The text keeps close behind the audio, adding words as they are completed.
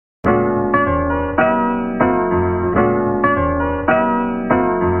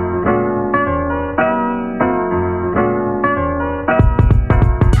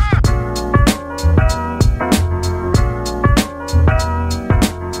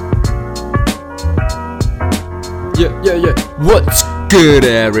Yeah. What's good,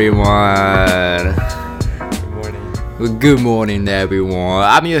 everyone? Good morning. Well, good morning, everyone.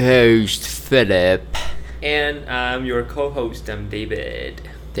 I'm your host, Philip. And I'm your co-host, I'm David.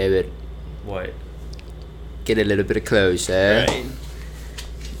 David, What? get a little bit closer. Right.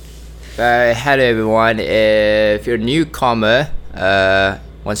 Hello, everyone. If you're a newcomer,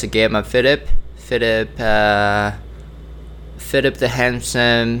 once again, I'm Philip. Philip the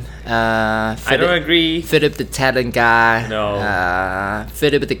handsome. I don't agree. Philip the talent guy. No.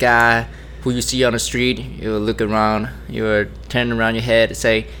 Philip the guy who you see on the street. You look around. You turn around your head and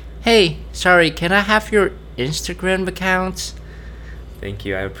say, "Hey, sorry, can I have your Instagram account?" Thank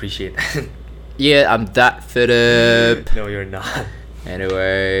you, I appreciate that. Yeah, I'm that Philip. No, you're not.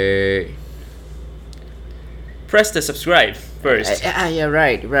 Anyway. Press the subscribe first. Yeah,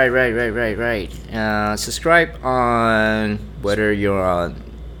 right. Subscribe on whether you're on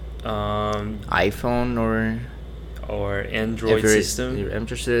iPhone Or Android if you're system.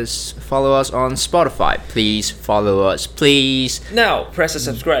 interested. Follow us on Spotify. Please follow us, please. Now, press the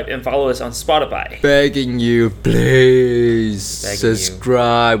subscribe and follow us on Spotify. Begging you, please Begging you.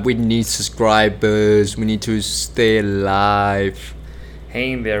 subscribe. We need subscribers. We need to stay alive.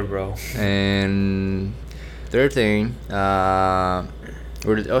 Hang there, bro. And third thing,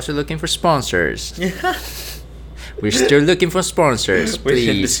 we're also looking for sponsors. We're still looking for sponsors, We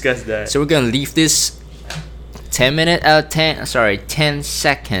should please. discuss that. So we're gonna leave this 10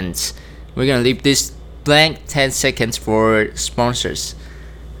 seconds. We're gonna leave this blank 10 seconds for sponsors.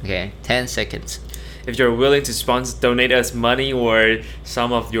 Okay, 10 seconds. If you're willing to donate us money or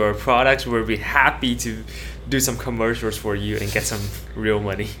some of your products, we'll be happy to do some commercials for you and get some real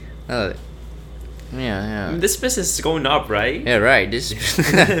money. Yeah. This business is going up, right? Yeah, right. This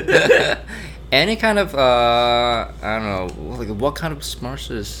any kind of I don't know, like what kind of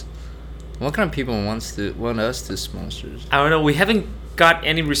sponsors? What kind of people want us to sponsor? I don't know. We haven't got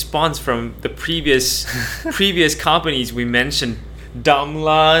any response from the previous companies we mentioned.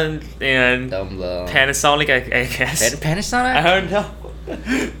 Damla and Panasonic, I guess. Panasonic? I don't know.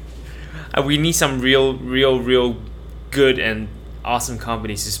 We need some real good and awesome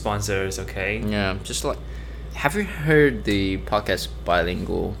companies to sponsor us, okay? Yeah, just like, have you heard the podcast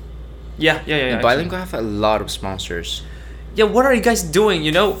Bilingual? Yeah. Bilingual have a lot of sponsors. Yeah, what are you guys doing?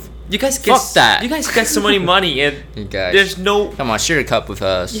 You know, you guys get Fuck that. You guys get so many money and You guys, there's no come on, share a cup with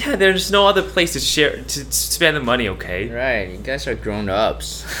us. there's no other place to spend the money, okay? Right, you guys are grown ups.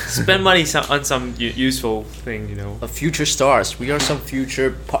 Spend money on some useful thing, you know. Future stars. We are some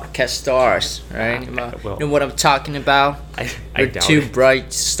future podcast stars, right? Well, You know what I'm talking about? I We're doubt two it.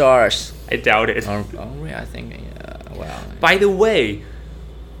 bright stars. I doubt it. I think. Wow. By the way,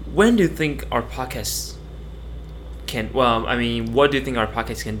 when do you think our podcast can? Well, I mean, what do you think our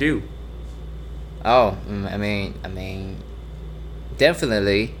podcast can do? Oh, I mean,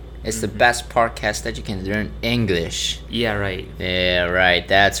 definitely, it's the best podcast that you can learn English. Yeah, right. Yeah, right.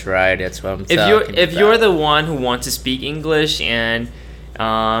 That's right. That's what I'm talking about. If you're the one who wants to speak English and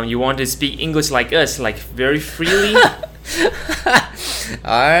you want to speak English like us, like very freely,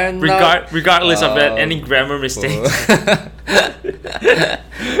 regardless of any grammar mistakes.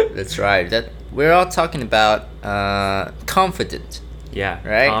 That's right. That we're all talking about confident. Yeah,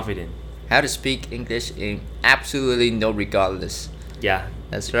 Right? confident. How to speak English in absolutely no regardless. Yeah,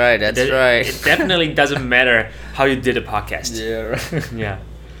 That's right. That's It right. definitely doesn't matter how you did a podcast. Yeah. Right. Yeah.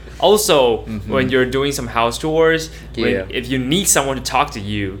 Also, when you're doing some house tours, Yeah. if you need someone to talk to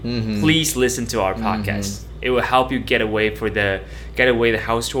you, please listen to our podcast. It will help you get away the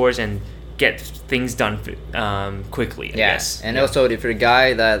house tours and get things done quickly. I guess. And Yeah. also if you're a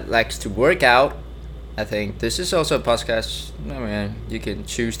guy that likes to work out, I think this is also a podcast. I mean, you can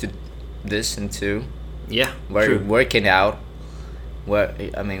choose to listen to Yeah, where true. you're working out.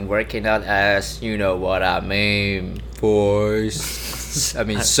 Working out as you know what I mean, boys. I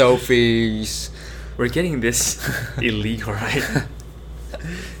mean, Sophies. We're getting this illegal, right?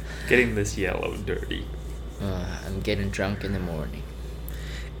 Getting this yellow dirty. I'm getting drunk in the morning.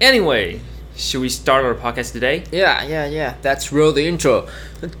 Anyway, should we start our podcast today? Yeah. That's roll the intro.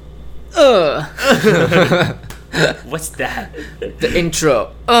 What's that? The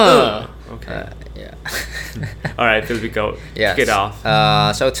intro. Okay. Yeah. All right, here we go. Yes. Kick it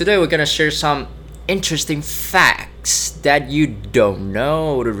off. So today we're gonna share some interesting facts that you don't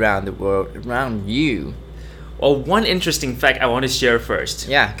know around the world, around you. Well, one interesting fact I want to share first.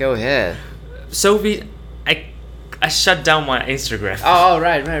 Yeah, go ahead. Sophie, I shut down my Instagram. Oh,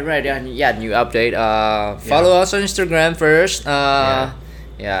 right. Yeah, new update. Follow us on Instagram first.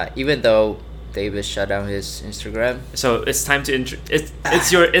 Yeah, even though David shut down his Instagram. So it's time to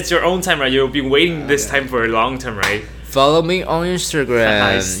it's your own time, right? You've been waiting this time for a long time, right? Follow me on Instagram.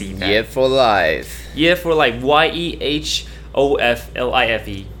 I see that. Yeah for life. Yeah, for like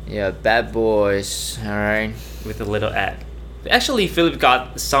YEHOFLIFE Yeah, bad boys. All right. with a little ad. Actually, Philip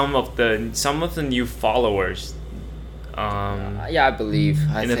got some of the new followers. Yeah, I believe.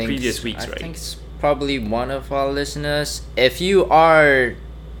 I In think the previous weeks, I right? think it's probably one of our listeners. If you are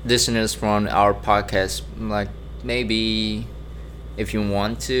listeners from our podcast, like maybe if you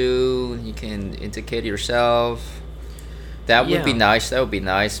want to, you can indicate yourself. That would be Yeah. nice. That would be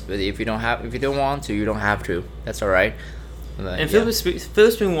nice. But if you don't want to, you don't have to. That's all right. But, And yeah.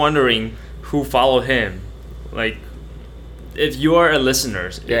 Philip's been wondering who followed him. Like, if you are a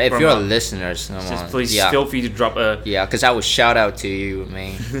listener, Yeah, if from you're a a- listener, just please yeah. feel free to drop a. Yeah, because I will shout out to you,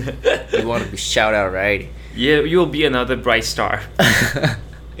 man. You want to be shout out, right? Yeah, you will be another bright star.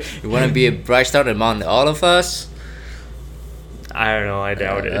 You want to be a bright star among all of us? I don't know. I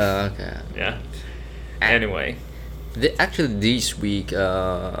doubt it. Okay. Yeah. Anyway. Actually, this week, one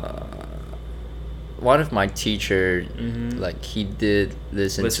of my teacher, like he did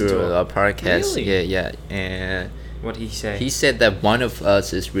listen Listen to to a podcast. Really? Yeah, and What did he say? he said that one of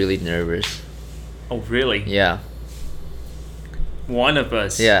us is really nervous. Oh, really? Yeah, One of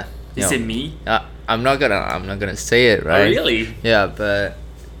us. yeah. Is you it know, me? I'm not gonna say it, right? Oh, really? Yeah, but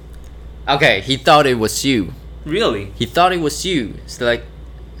okay. He thought it was you. Really? He thought it was you. It's like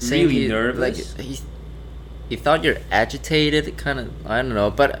saying Really he, nervous? Like he thought you're agitated, kind of. I don't know,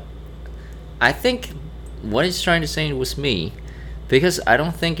 but I think what he's trying to say was me, because I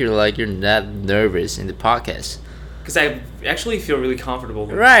don't think you're that nervous in the podcast. Because I actually feel really comfortable.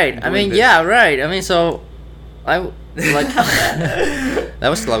 Right. I doing mean, this. yeah. Right. I mean, so I like that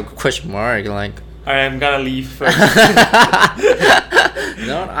was like a question mark. Like Alright, I'm gonna leave first.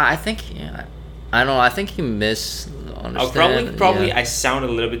 no, I think yeah. I don't know. I think he misunderstood. Oh, probably yeah. I sound a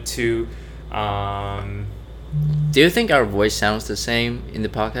little bit too. Do you think our voice sounds the same in the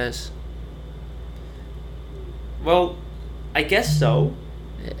podcast? Well, I guess so.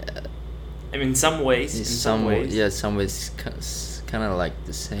 Yeah. I mean, in some ways. In some ways. Yeah, some ways kind of like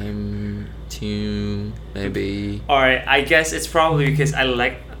the same tune, maybe. All right, I guess it's probably because I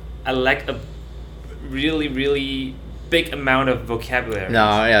like a really really big amount of vocabulary.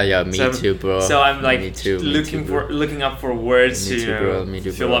 No, yeah, me too, bro. So I'm like me too, looking up for words Me to too, bro. Me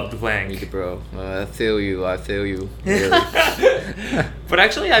too, fill bro. up the blank. Me too, bro. I feel you. Really. But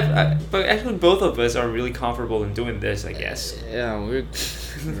actually, but actually, both of us are really comfortable in doing this. I guess. Yeah, we're.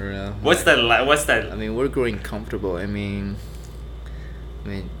 What's that? What's that? I mean, we're growing comfortable. I mean,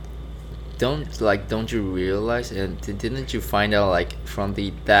 don't you realize? And didn't you find out like from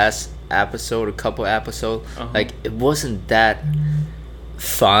the last episode, a couple episodes, like it wasn't that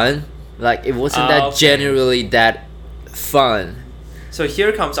fun. Like it wasn't that okay. generally that fun. So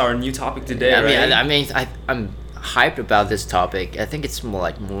here comes our new topic today. I'm hyped about this topic. I think it's more.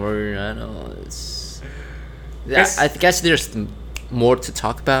 I don't know. I guess there's more to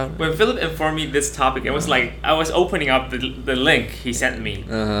talk about. When Philip informed me this topic, it was like I was opening up the link he sent me,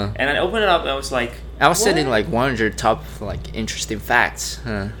 and I opened it up and I was like, I was what? sending like 100 top like interesting facts.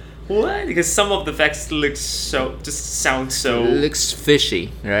 What? Because some of the facts sound so Looks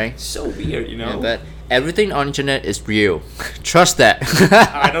fishy, right? so weird, you know. Yeah, but everything on internet is real. Trust that.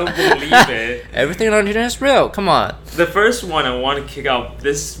 I don't believe it. Everything on internet is real. Come on. The first one I want to kick out.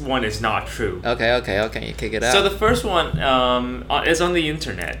 This one is not true. Okay. You kick it out. So the first one is on the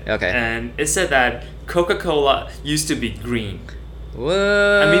internet. Okay. And it said that Coca-Cola used to be green. What?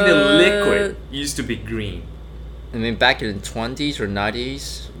 I mean, the liquid used to be green. I mean, back in the 20s or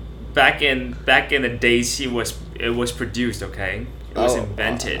 90s. Back in the days it was produced. Okay. It was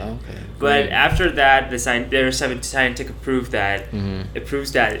invented. Okay. But after that, there's scientific proof that it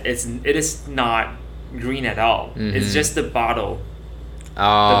proves that it is not green at all. It's just the bottle. The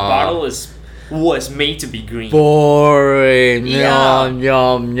bottle was made to be green. Boring. Yeah.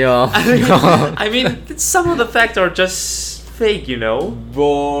 Yum. I mean, some of the facts are just fake, you know.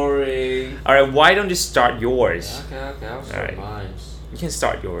 Boring. All right, why don't you start yours? Okay. I'll start mine. You can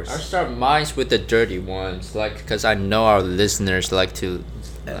start yours. I'll start mine with the dirty ones, like because I know our listeners like to.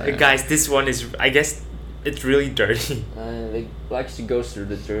 Guys, this one is, I guess, it's really dirty. They likes to go through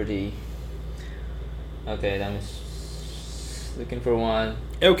the dirty. Okay, I'm looking for one.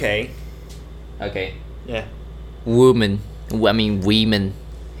 Okay. Okay. Yeah. Women.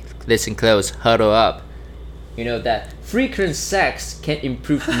 Listen close. Huddle up. You know that frequent sex can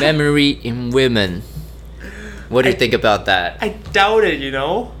improve memory in women. What do you think about that? I doubt it, you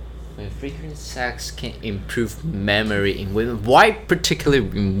know. When frequent sex can improve memory in women. Why particularly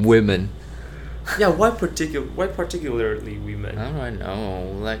in women? Yeah, why particularly women? I don't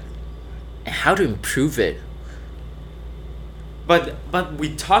know. Like, how to improve it? But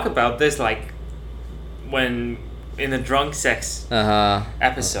we talk about this like when in the drunk sex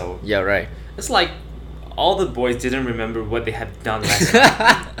episode. Yeah, right. It's like all the boys didn't remember what they had done last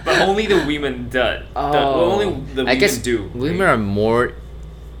night, but only the women did. Only the women do. Women are more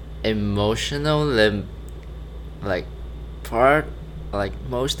emotional than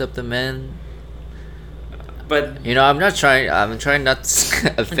most of the men. But I'm trying not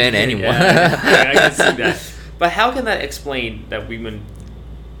to offend anyone. I can see that. But how can that explain that women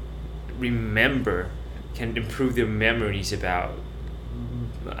can improve their memories about?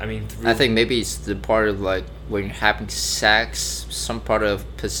 I think maybe it's the part of like when you're having sex, some part of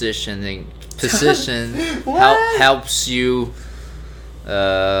position helps you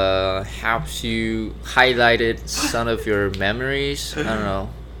highlighted some of your memories. I don't know.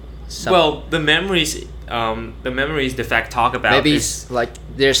 Well, the memories the fact talk about maybe it's like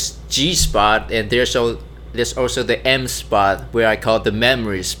there's G spot and there's also the M spot where I call it the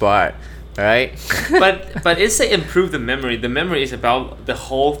memory spot, right? but it's to improve the memory. The memory is about the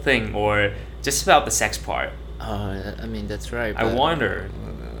whole thing or just about the sex part. That's right. I wonder.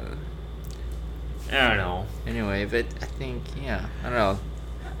 I don't know. Anyway, but I think I don't know.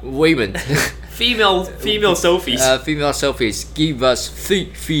 Women, female Sophies. Female Sophies, give us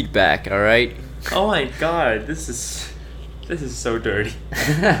feedback. All right. Oh my God, this is so dirty.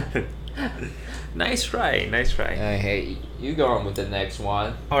 Nice try. Hey, you go on with the next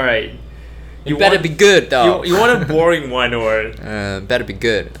one. All right. You better be good though. You want a boring one or? Better be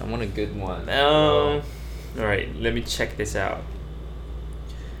good. I want a good one. All right. Let me check this out.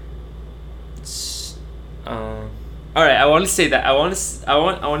 All right. I want to say that. I want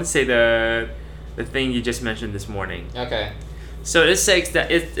to say the thing you just mentioned this morning. Okay. So it says that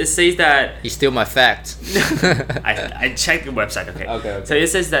it says that you steal my facts. I checked the website. Okay. So it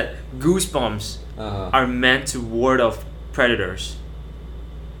says that goosebumps are meant to ward off predators.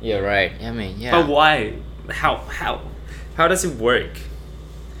 Yeah, right. Yeah. But why? How does it work?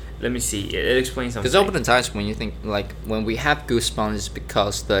 Let me see. It explains something. Because over the times when you think like when we have goosebumps, it's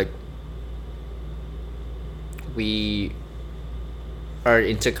because we are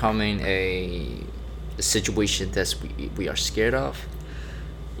intercoming a situation that we are scared of.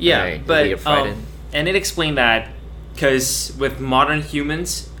 Yeah, right? But we are frightened. And it explained that because with modern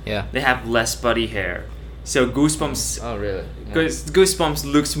humans, they have less body hair, so goosebumps. Oh really? Because goosebumps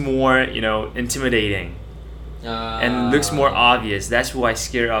looks more intimidating. And looks more obvious. That's why I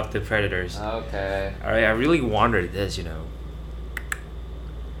scared off the predators. Okay. All right, I really wondered this.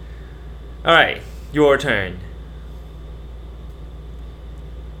 All right, your turn.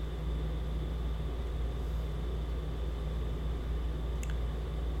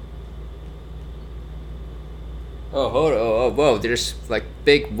 Oh, hold on. Oh, whoa. There's like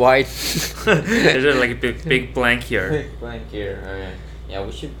big white. There's like a big blank here. Big blank here. Okay. Yeah,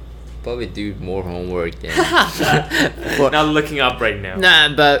 we should probably do more homework then. Not looking up right now.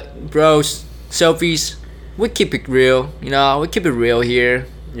 Nah, but bros, Sophies, we keep it real. We keep it real here.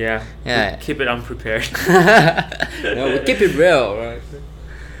 Yeah. Yeah. We keep it unprepared. No, we keep it real, right?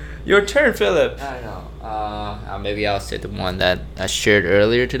 Your turn, Philip. I know. Maybe I'll say the one that I shared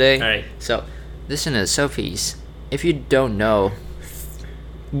earlier today. All right. So, listen to Sophies. If you don't know,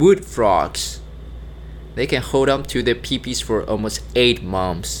 wood frogs, they can hold on to their peepees for almost 8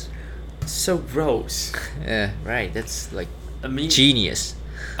 months. So gross. Yeah, right. That's like genius.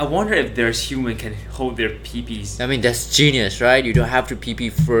 I wonder if there's human can hold their peepees. That's genius, right? You don't have to pee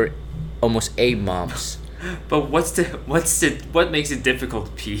for almost 8 months. But what makes it difficult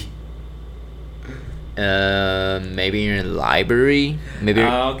to pee? Maybe you're in a library. Maybe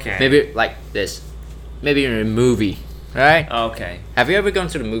okay. Maybe like this. Maybe you're in a movie, right? Okay. Have you ever gone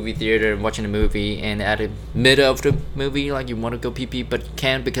to the movie theater and watching a movie and at the middle of the movie, like you want to go pee but you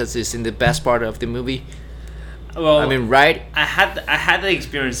can't because it's in the best part of the movie? Well, right? I had the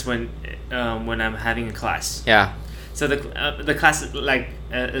experience when I'm having a class. Yeah. So the class it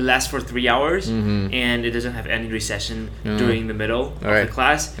lasts for 3 hours, and it doesn't have any recession during the middle of the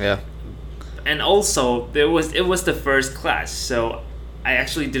class. Yeah. And also it was the first class, so I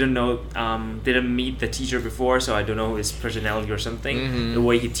actually didn't meet the teacher before, so I don't know his personality or something, the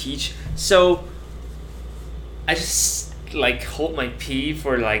way he teach. So I just hold my pee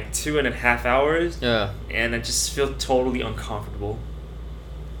for 2.5 hours. Yeah. And I just feel totally uncomfortable.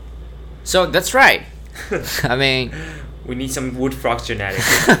 So that's right. We need some wood frog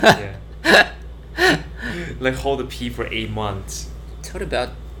genetics. Yeah. Hold the pee for 8 months. Talking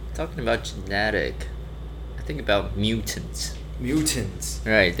about genetic, I think about mutants. Mutants.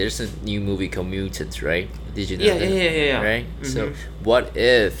 Right, there's a new movie called Mutants, right? Did you know Yeah, that? yeah. Right? So, what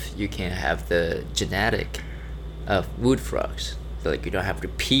if you can have the genetic of wood frogs? So, like, you don't have to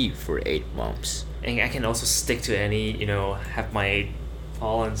pee for 8 months. And I can also stick to any, have my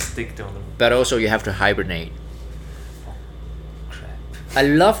pollen stick to them. But also, you have to hibernate. Crap. I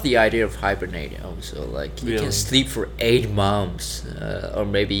love the idea of hibernating also. Like, you Really? can sleep for 8 months. Or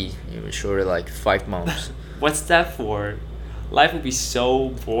maybe even shorter, like 5 months. What's that for? Life would be so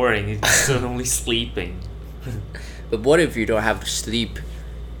boring if you're still only sleeping. But what if you don't have to sleep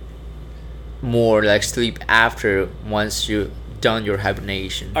more, like sleep after once you done your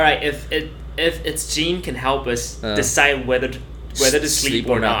hibernation? All right, if its gene can help us decide whether to sleep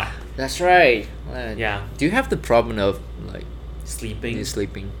or not. That's right. Yeah. Do you have the problem of like Sleeping?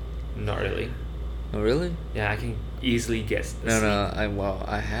 sleeping? Not really. Oh really? Yeah, I can easily guess. No,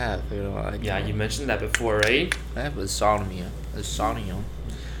 I have. Yeah, you mentioned that before, right? I have insomnia.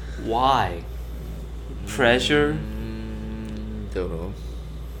 Why? Pressure? Don't know.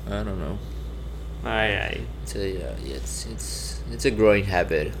 I don't know. Alright. It's a growing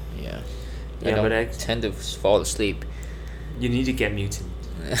habit. Yeah. Yeah, I but don't tend to fall asleep. You need to get mutant.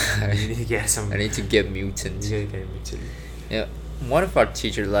 You need to get some. I need to get mutant. You need to get mutant. Yeah, one of our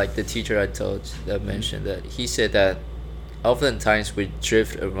teachers, like the teacher I told that mentioned that he said that oftentimes we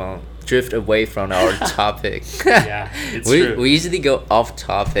drift away from our topic. Yeah, it's true. We usually go off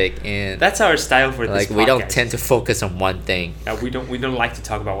topic and That's our style for like this podcast. we don't tend to focus on one thing. Yeah, we don't like to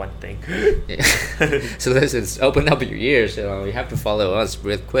talk about one thing. Yeah. So listen, open up your ears. You have to follow us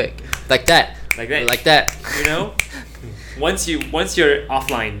real quick, like that. Like that. Once you're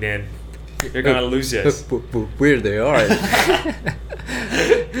offline, then you're gonna lose us. Where they are.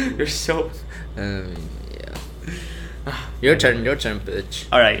 You're so. Yeah. Your turn, bitch.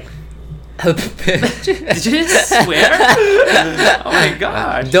 All right. Bitch. Did you just swear? Oh my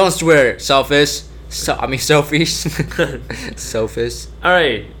god. Don't swear, selfish. Selfish. Selfish. All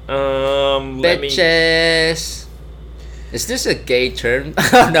right. Let me. Bitches. Is this a gay term?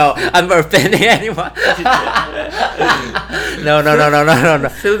 Oh no, I'm offending anyone. No.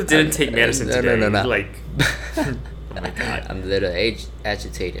 Philip didn't take medicine today. No. Like, oh my god. I'm a little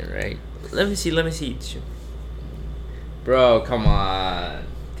agitated, right? Let me see. Bro, come on.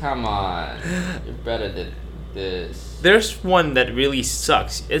 You're better than this. There's one that really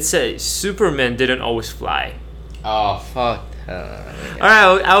sucks. It says Superman didn't always fly. Oh fuck.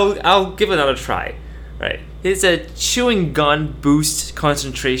 Alright, I'll give it another try. Right. It's a chewing gun boosts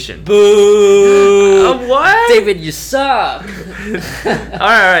concentration. Boo! What? David, you suck.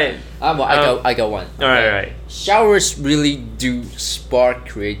 Alright. I got one. Alright. Showers really do spark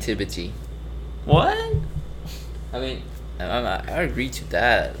creativity. What? I mean, I agree to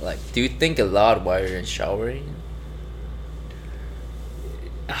that. Like, do you think a lot while you're showering?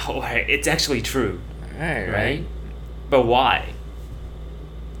 Oh, right. It's actually true. Right. But why?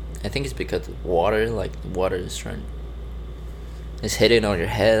 I think it's because of water. Like, water is it's hitting on your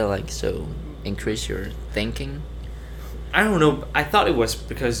head. Like, so increase your thinking. I don't know. I thought it was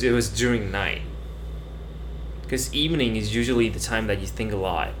because it was during night. Because evening is usually the time that you think a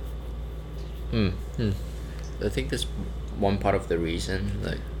lot. I think that's one part of the reason.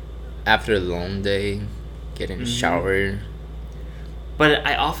 Like, after a long day, getting showered. But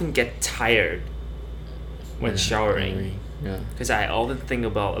I often get tired when showering. Yeah. Because I often think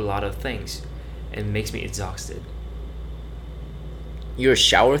about a lot of things. And it makes me exhausted. You're a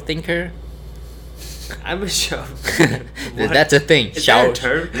shower thinker? I'm a shower. That's a thing. Is Shower. that a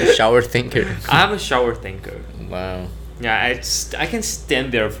term? A shower thinker. I'm a shower thinker. Wow. Yeah, I can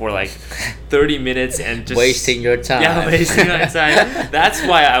stand there for like 30 minutes and just wasting your time. Yeah, wasting my time. That's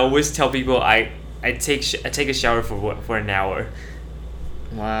why I always tell people I take a shower for an hour.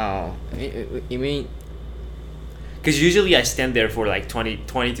 Wow. You mean? Because usually I stand there for like 20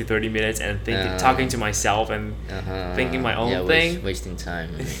 to 30 minutes and talking to myself and thinking my own thing. Wasting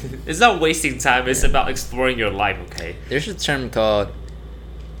time. It's not wasting time. It's about exploring your life. Okay. There's a term called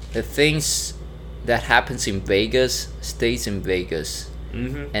the things that happens in Vegas stays in Vegas,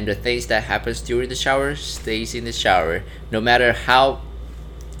 and the things that happens during the shower stays in the shower. No matter how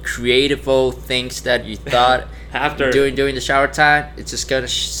creative things that you thought after during the shower time, it's just gonna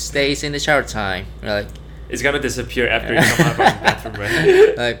stays in the shower time. Like, it's gonna disappear after you come out from the bathroom,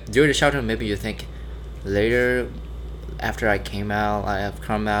 right? Like, during the shower time, maybe you think later, after I come out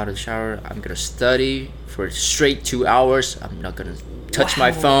of the shower, I'm gonna study for straight 2 hours. I'm not gonna touch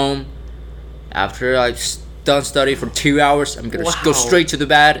my phone. After I've done study for 2 hours, I'm gonna go straight to the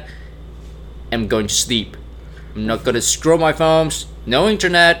bed. I'm going to sleep. I'm not gonna scroll my phones. No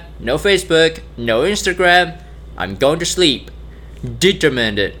internet, no Facebook, no Instagram. I'm going to sleep.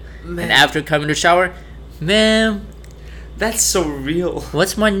 determined. Man. And after coming to shower, man, that's so real.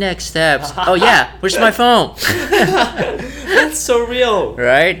 What's my next steps? Oh yeah, where's my phone? That's so real.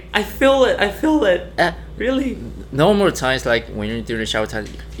 Right? I feel it. Really? No more times like when you're doing the shower time,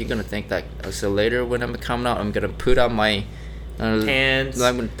 you're gonna think like, oh, so later when I'm coming out, I'm gonna put on my pants.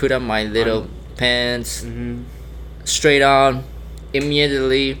 I'm gonna put on my little pants straight on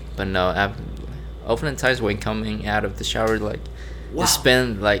immediately. But no, often times when coming out of the shower, like you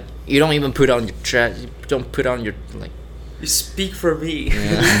spend like you don't even put on your dress. You don't put on your like. You speak for me.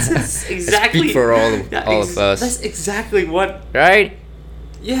 Yeah. That's exactly. I speak for all of us. That's exactly what. Right?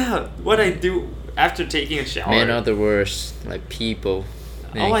 Yeah, what I do after taking a shower. Men are the worst, like people.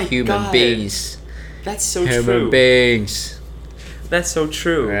 My human God. beings. That's so human true. beings. That's so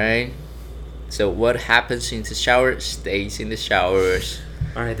true. Right? So what happens in the shower stays in the showers.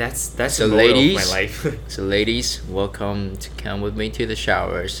 Alright, that's so the motto of my life. So ladies, welcome to come with me to the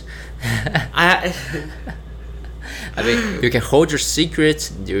showers. I mean, you can hold your secrets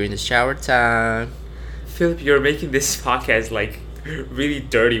during the shower time. Philip, you're making this podcast like really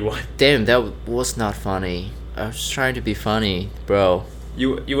dirty one. Damn, that was not funny. I was trying to be funny, bro.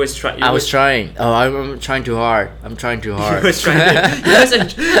 You was trying. I was trying. Oh, I'm trying too hard. I'm trying too hard. You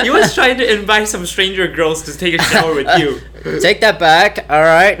was trying to invite some stranger girls to take a shower with you. Take that back, all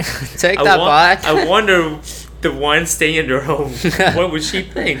right. Take that back. I wonder the one staying in their home. What would she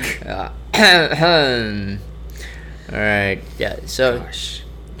think? All right. Yeah. So Gosh.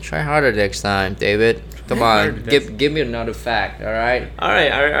 Try harder next time, David. Come on. Give me another fact. All right. All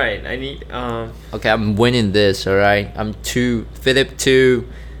right. I need. Okay, I'm winning this. All right. I'm 2. Philip 2.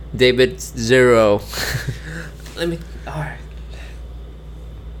 David 0. Let me. All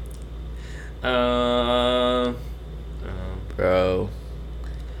right. Bro.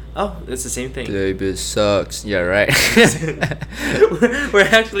 Oh, it's the same thing. David sucks. Yeah, right. We're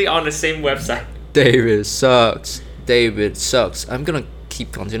actually on the same website. David sucks. David sucks. I'm gonna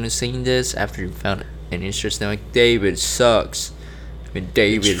keep continuing saying this after you found an interesting. Like David sucks. I mean,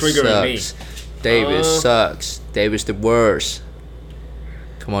 David sucks. David sucks. David's the worst.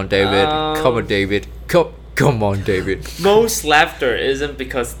 Come on, David. Come on, David. Come on, David. Most laughter isn't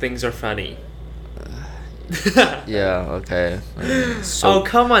because things are funny. Yeah. Okay. So,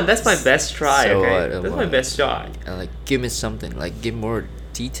 come on, that's my best try. So okay, that's my best try. And like, give me something. Like, give more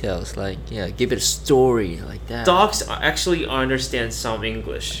details. Like, yeah, give it a story like that. Dogs actually understand some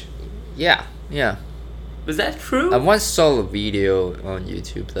English. Yeah. Is that true? I once saw a video on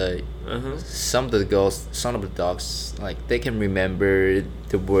YouTube that some of the dogs, like they can remember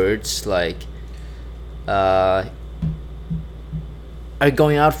the words like, are you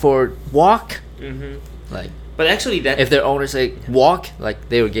going out for walk? Like, but actually, that if their owner say walk, like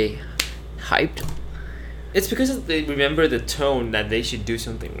they would get hyped. it's because they remember the tone that they should do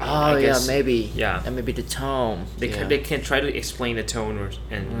something. Oh, yeah, maybe. Yeah, that may be the tone. They can try to explain the tone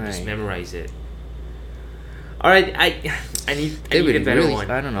and just memorize it. All right, I need a better one.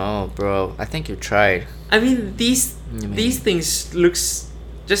 I don't know, bro. I think you tried. I mean, these things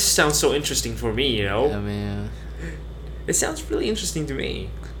just sound so interesting for me. You know. I mean, it sounds really interesting to me.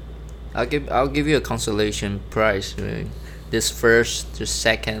 I'll give you a consolation prize. Right? This first, this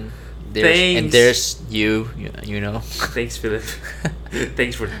second, and there's you know. Thanks, Philip.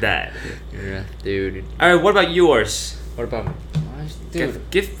 Thanks for that. Yeah, dude. All right, what about yours? What about? Dude,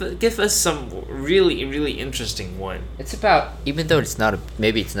 give us some really really interesting one. It's about, even though it's not a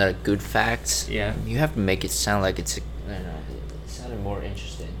good fact. Yeah. You have to make it sound like it's I don't know. It sounded more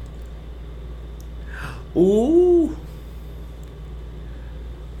interesting. Ooh.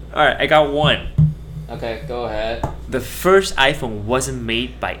 All right, I got one. Okay, go ahead. The first iPhone wasn't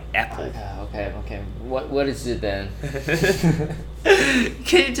made by Apple. Okay. What is it then?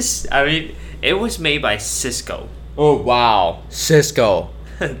 Can you just? I mean, it was made by Cisco. Oh wow, Cisco.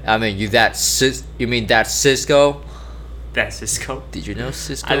 I mean, you mean that Cisco? That's Cisco. Did you know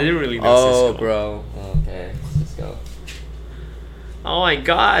Cisco? I didn't really know Cisco. Oh, bro. Okay, Cisco. Oh my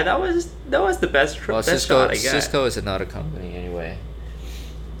God, that was the best shot I got. Cisco is another company anyway.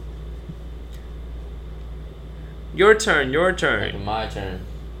 Your turn. Okay, my turn.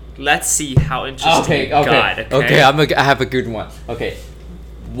 Let's see how interesting it got. Okay, I have a good one. Okay,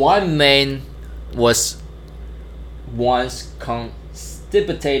 one man was once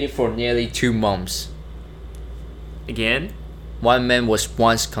constipated for nearly 2 months. Again? One man was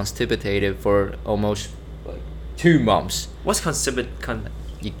once constipated for almost 2 months. What's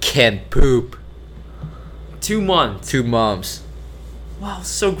You can't poop. 2 months. 2 months. Wow,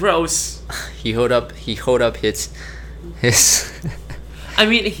 so gross. He hold up his I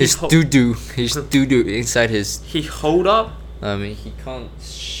mean, his doo doo inside his. He hold up. I mean, he can't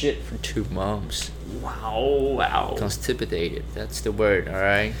shit for 2 months. Wow. Constipated. That's the word,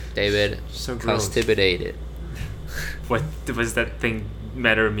 alright? David. So gross. Constipated. What does that thing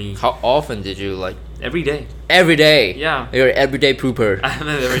matter to me? How often did you, like... Every day. Every day? Yeah. You're an everyday pooper. I'm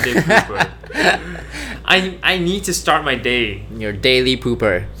an everyday pooper. I need to start my day. You're daily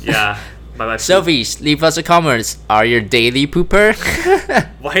pooper. Yeah. Selfies, leave us a comment. Are you a daily pooper?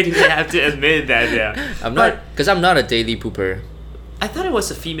 Why do you have to admit that? Yeah, I'm not, because I'm not a daily pooper. I thought it was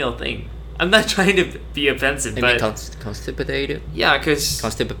a female thing. I'm not trying to be offensive, but constipated. Yeah, because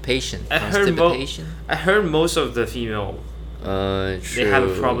constipation. I heard most of the female. True. They have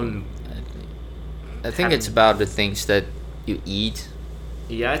a problem. I think it's about the things that you eat.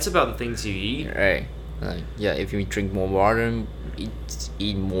 Yeah, it's about the things you eat. Right. Yeah, if you drink more water,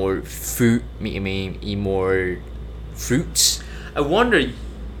 eat more fruit. Eat more fruits. I wonder,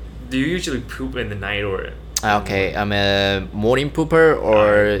 do you usually poop in the night or? Okay, I'm a morning pooper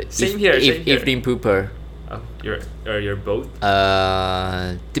or same here. Evening pooper. Oh, you're both.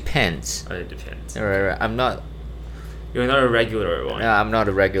 Depends. It depends. Right. I'm not. You're not a regular one. Yeah, I'm not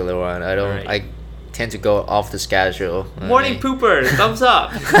a regular one. I don't. Right. I tend to go off the schedule. Morning pooper, thumbs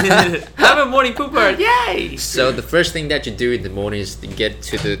up. I'm a morning pooper, yay! So the first thing that you do in the morning is to get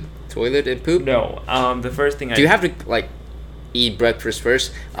to the toilet and poop? No, the first thing do you have to like eat breakfast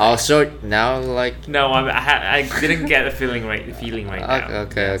first? Also now like no, I didn't get a feeling right now.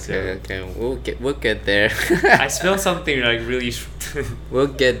 Okay. We'll get there. I smell something like really. We'll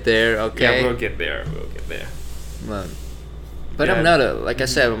get there. Okay. Yeah, we'll get there. But yeah. I'm not a like I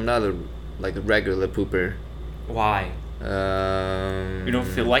said I'm not a like a regular pooper. Why? You don't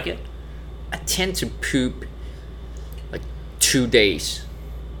feel like it? I tend to poop like 2 days.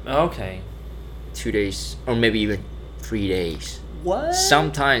 Okay. 2 days, or maybe even 3 days. What?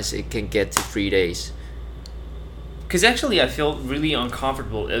 Sometimes it can get to 3 days. Cause actually, I feel really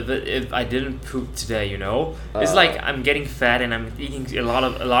uncomfortable if I didn't poop today. You know, it's like I'm getting fat and I'm eating a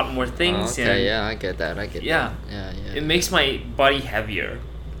lot more things. Okay, and yeah, I get that. Yeah. It makes my body heavier.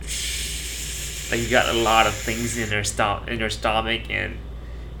 Like you got a lot of things in your stomach, and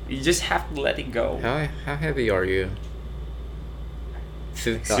you just have to let it go. How heavy are you?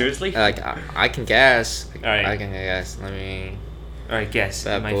 Seriously? Like I can guess. All right. I can guess. Let me. All right, guess.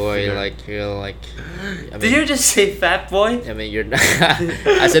 Fat boy, like you're like. Did you just say fat boy? I mean, you're.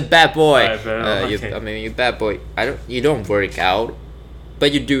 I said bad boy. Okay. You bad boy. You don't work out,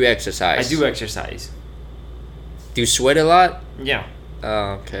 but you do exercise. I do exercise. Do you sweat a lot? Yeah.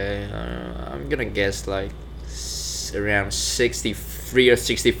 Okay, I'm gonna guess like around 63 or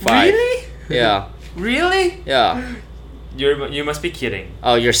 65. Really? Yeah. Really? Yeah. You must be kidding.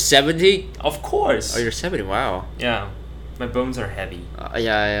 Oh, you're 70? Of course. Oh, you're 70. Wow. Yeah, my bones are heavy.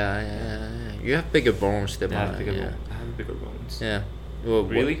 Yeah. You have bigger bones than mine. I have bigger bones. Yeah. Well,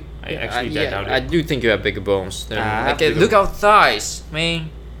 really? I doubt it. I do think you have bigger bones. Look at thighs, man.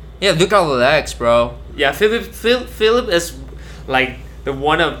 Yeah, look at the legs, bro. Yeah, Philip is like the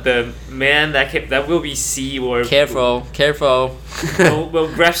one of the men that will be see or careful. will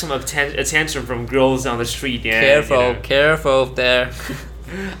grab some attention from girls on the street. Yeah, careful there.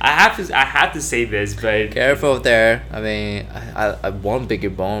 I have to say this, but careful there. I mean, I want bigger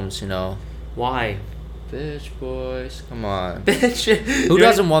bones, you know. Why? Bitch boys, come on. Bitch. Who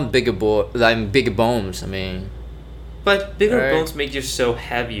doesn't want bigger bigger bones? I mean. But bigger bones make you so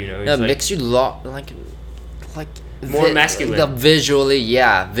heavy, you know. It makes you like more masculine. Visually,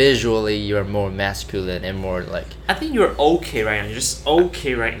 you're more masculine and more like. I think you're okay right now. You're just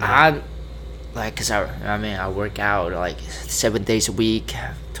okay right now. I'm like, cause I work out like 7 days a week,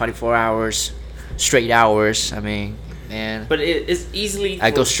 24 hours, straight hours. I mean, man. But it's easily. I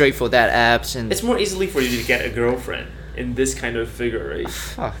go straight for that abs and. It's more easily for you to get a girlfriend in this kind of figure, right?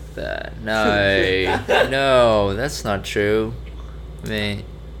 Fuck that. No, no, that's not true. I mean,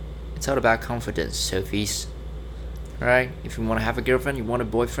 it's all about confidence, Sophies. Right? If you want to have a girlfriend, you want a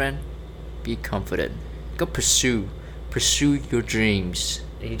boyfriend, be confident. Go pursue your dreams.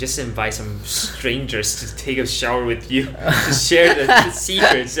 And you just invite some strangers to take a shower with you to share the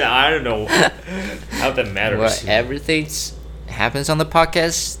secrets. I don't know how that matters. Well, everything happens on the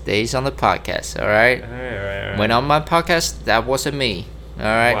podcast stays on the podcast. All right. All right. When on my podcast, that wasn't me. All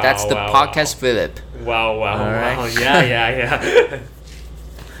right. Wow, that's the podcast, Philip. Wow. Right? Yeah.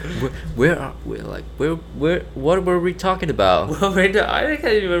 What were we talking about? Well, I can't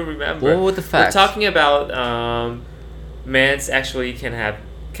even remember. What were the facts? We're talking about men's actually can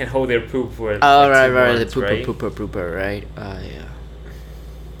hold their poop for. Oh, like right, months, the right? pooper, right? Yeah.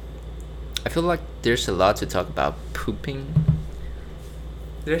 I feel like there's a lot to talk about pooping.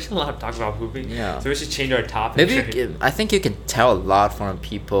 There's a lot of talk about pooping. Yeah. So we should change our topic. Maybe I think you can tell a lot from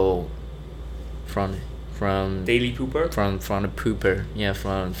people, from daily pooper. From the pooper. Yeah,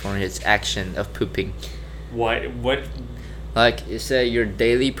 from his action of pooping. What? Like you say, you're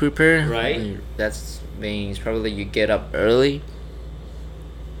daily pooper. Right. That means probably you get up early.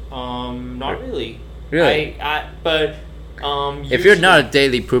 Not really. Really? But if you're not a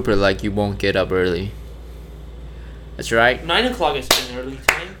daily pooper, like, you won't get up early. That's right. 9 o'clock is an early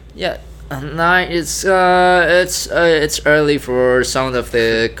time. Yeah, 9. It's early for some of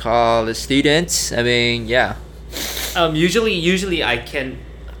the college students. I mean, yeah. Usually I can't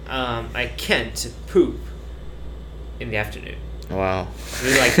poop in the afternoon. Wow.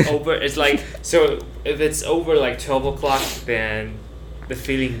 It's like so if it's over like 12 o'clock, then the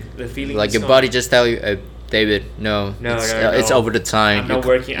feeling like your body just tell you, David, no, it's over the time. I'm not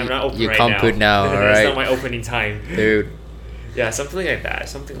working. I'm not open you right can't now. put now. All right. It's not my opening time, dude. Yeah, something like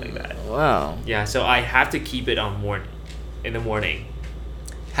that. Wow. Yeah, so I have to keep it in the morning.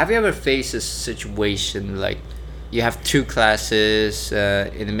 Have you ever faced a situation like you have 2 classes,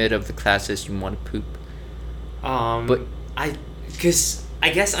 in the middle of the classes you want to poop? But because I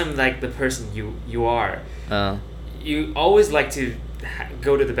guess I'm like the person you are. You always like to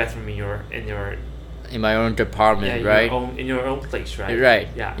go to the bathroom in my own department, right? In your own place, right? Right.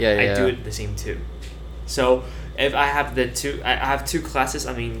 Yeah. Yeah. I do it the same too. So if I have I have 2 classes,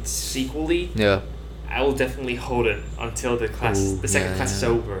 I mean equally. Yeah. I will definitely hold it until the second class is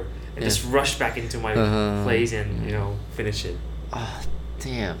over, and just rush back into my place and finish it. Oh,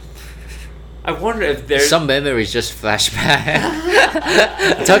 damn. I wonder if there's some memories just flash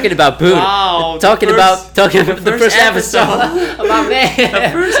back. Talking about poop. Wow. Talking about the first episode. About me. The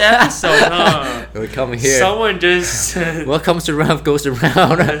first episode, huh? We're coming here. Someone just what comes around goes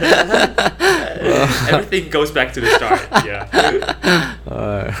around. Everything goes back to the start. Yeah.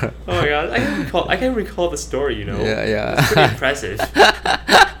 Oh my god, I can recall the story. Yeah. It's pretty impressive.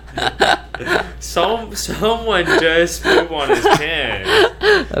 Someone just pooped on his pants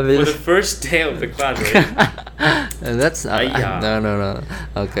for the first day of the class, right? That's not. No.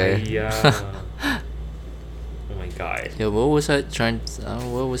 Okay. Oh my god. Yeah. What was I trying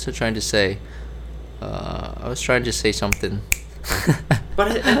to say? I was trying to say something.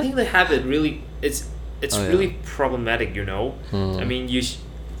 But I think the habit really it's really problematic. I mean,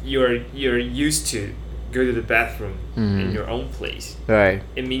 you're used to go to the bathroom in your own place. Right.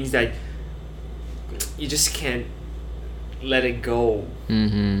 It means that you just can't let it go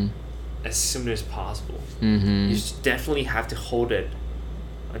as soon as possible. You definitely have to hold it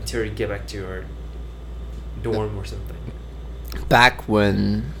until you get back to your dorm or something. Back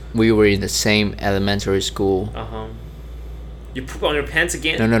when we were in the same elementary school. You poop on your pants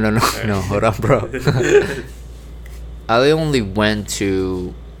again? No. No, hold on, bro. I only went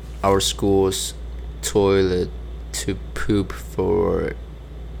to our school's toilet to poop for,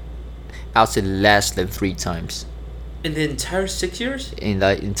 I'll say, less than 3 times. In the entire 6 years? In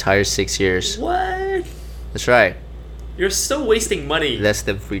the entire 6 years. What? That's right. You're still wasting money. Less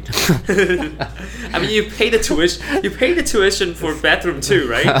than 3 times. I mean, you pay the tuition for bathroom too,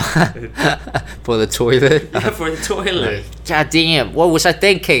 right? For the toilet? Yeah, for the toilet. God damn, what was I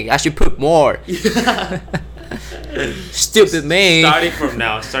thinking? I should poop more. Stupid me. Starting from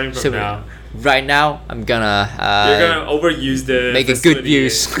now. Right now, I'm gonna. You're gonna overuse the. Make a good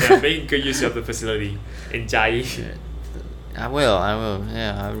use. Make good use of the facility in Jai. I will.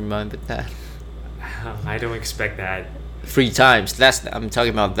 Yeah, I remember that. I don't expect that. 3 times. I'm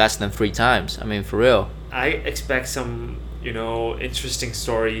talking about less than 3 times. I mean, for real. I expect some, interesting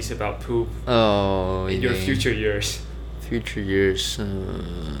stories about poop. Oh. In your future years. Future years.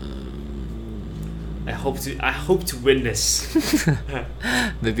 I hope to witness.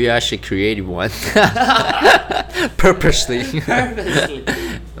 Maybe I should create one. Purposely.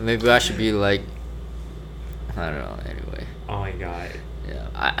 Maybe I should be like, I don't know. Anyway. Oh my god. Yeah.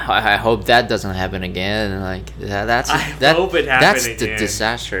 I hope that doesn't happen again. Like that's. I hope it happens again. That's the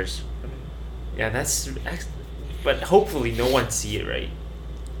disasters. Yeah, but hopefully no one see it, right?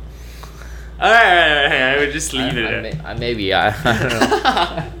 Alright. I would just leave it. I don't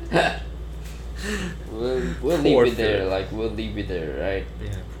know. We'll leave it there. We'll leave it there, right?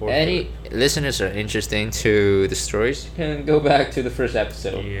 Yeah. Any listeners are interested to the stories, you can go back to the first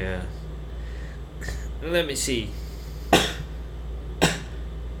episode. Yeah. Let me see. Oh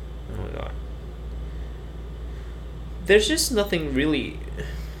my god. There's just nothing really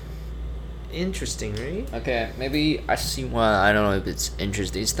interesting, right? Okay, maybe I see one. I don't know if it's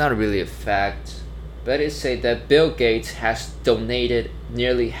interesting. It's not really a fact. But it said that Bill Gates has donated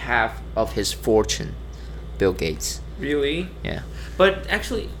nearly half of his fortune. Bill Gates. Really? Yeah. But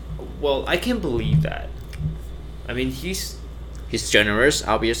actually, well, I can believe that. I mean, he's generous,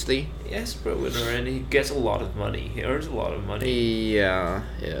 obviously. yes, breadwinner, and he gets a lot of money. He earns a lot of money. Yeah.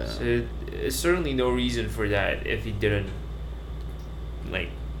 So it's certainly no reason for that if he didn't like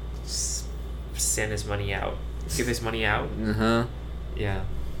send his money out, give his money out. Yeah.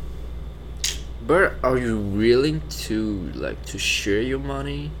 But are you willing to to share your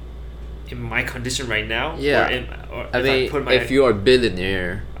money? In my condition right now? Yeah. Or I mean, if you are a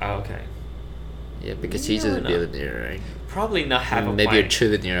billionaire. Oh, okay. Yeah, because he's a billionaire, right? Probably not half of maybe a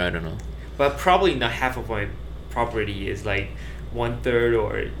trillionaire, I don't know. But probably not half of my property is like 1/3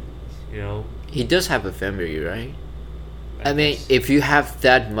 or, He does have a family, right? I mean, if you have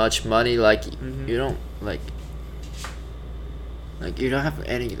that much money, you don't you don't have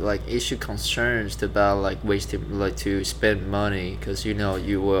any issue concerns about wasting to spend money, because you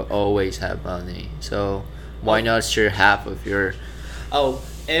will always have money. So why not share half of your? Oh,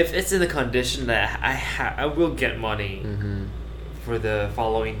 if it's in the condition that I will get money for the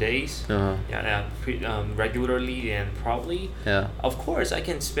following days, regularly and probably. Yeah. Of course, I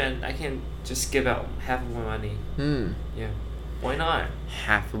can just give out half of my money. Yeah. Why not?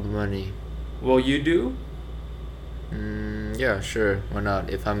 Half of money. Will you do? Yeah, sure. Why not?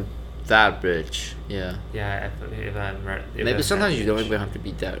 If I'm that rich, yeah. Yeah, if I'm right. Maybe sometimes you don't even have to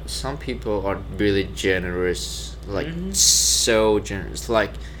be that. Some people are really generous, so generous.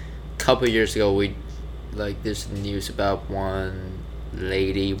 Like, a couple years ago, there's news about one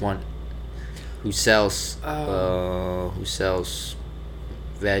lady, who sells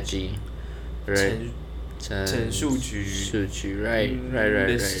veggie, right? Chen Shuju, right.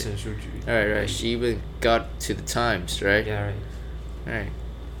 Chen Shuju. Right. She even got to the Times, right? Yeah, right.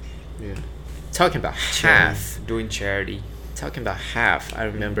 Yeah. Talking about half. Doing charity. Talking about half. I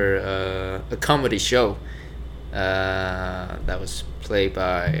remember a comedy show that was played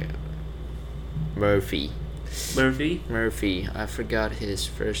by Murphy. Murphy. I forgot his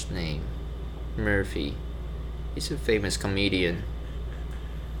first name. Murphy. He's a famous comedian.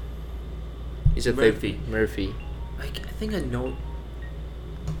 He's a Murphy. I think I know.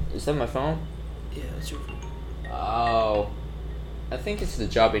 Is that my phone? Yeah, that's your phone. Oh, I think it's the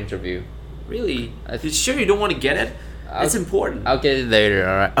job interview. Really? You sure you don't want to get it? It's important. I'll get it later.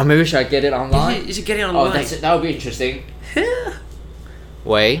 All right. Oh, maybe should I get it online? You should get it online. Oh, that would be interesting.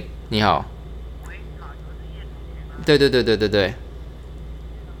 喂，你好。对。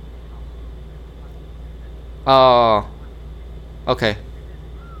哦，OK。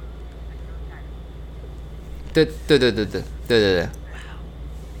对，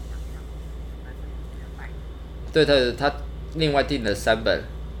他另外订了3本。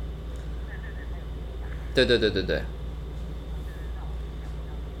对。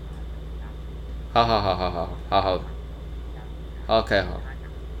好，OK， 好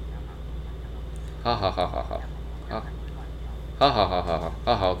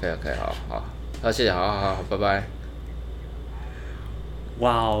，OK， 好，谢谢，好，拜拜。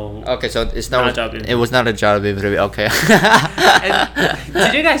Wow. Okay, so it was not a job interview. Okay. And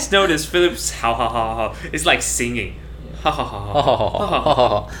did you guys notice Philip's how? It's like singing.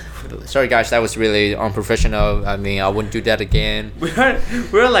 Sorry guys, that was really unprofessional. I mean, I wouldn't do that again.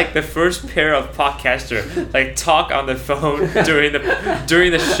 We're like the first pair of podcaster talk on the phone during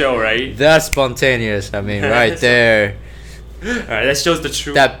the show, right? That's spontaneous. I mean, right there. Alright, that shows the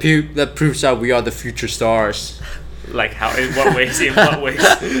truth. That proves that we are the future stars. Like how? In what ways? I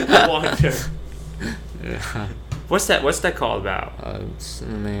wonder. Yeah. What's that called about?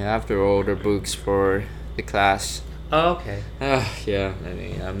 After all the books for the class. Oh, okay. Yeah. I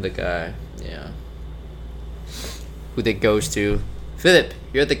mean, I'm the guy. Yeah. Who they goes to? Philip,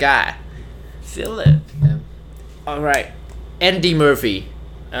 you're the guy. Philip. Yeah. All right. Andy Murphy.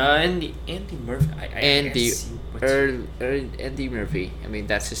 Andy Murphy. Andy Murphy. I mean,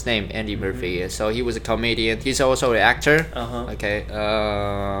 that's his name, Andy Murphy. So he was a comedian. He's also an actor. Okay.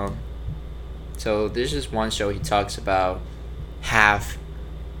 So this is one show he talks about half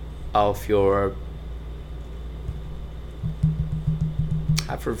of your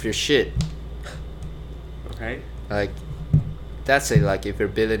shit. Okay. That's it. If you're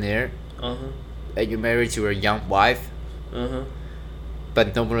a billionaire, and you're married to a young wife.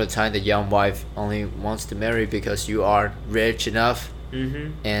 But most of the time, the young wife only wants to marry because you are rich enough.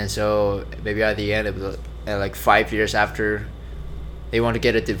 And so maybe at the end of 5 years after, they want to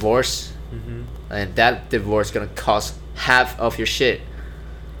get a divorce. And that divorce gonna cost half of your shit.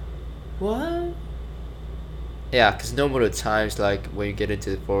 What? Yeah, because most of the times, when you get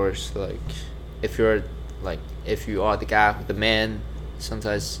into divorce, if you are the guy, the man,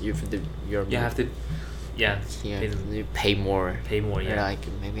 sometimes you have Yeah. You pay more. Yeah. Like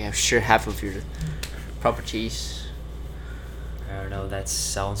maybe I share half of your properties. I don't know. That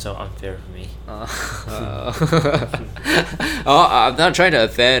sounds so unfair for me. Oh, I'm not trying to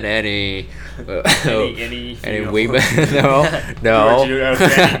offend any any women. No. You're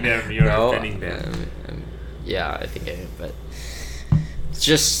offending them. You're offending them. Yeah, I think I am, but it's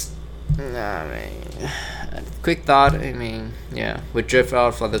just, I mean, quick thought. I mean, yeah, we drift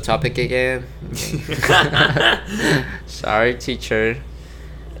out from the topic again. Sorry, teacher.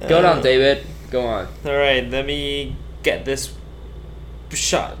 Go on, David. Go on. All right, let me get this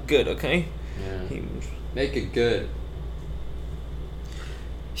shot good, okay? Yeah. Make it good.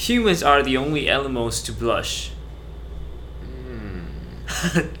 Humans are the only animals to blush.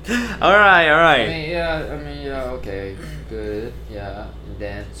 All right. I mean, yeah, okay, good, yeah. And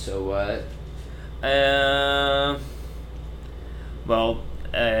then, so what? Well,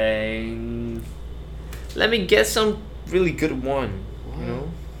 let me get some really good one. What? You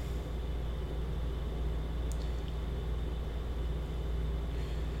know.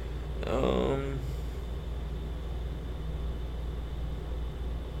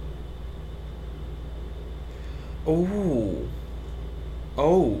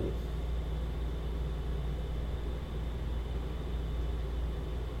 Oh.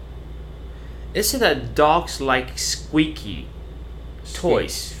 It said that dogs like squeaky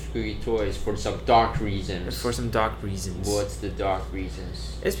toys. Squeaky toys for some dark reasons. For some dark reasons. What's the dark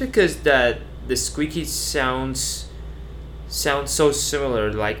reasons? It's because that the squeaky sounds so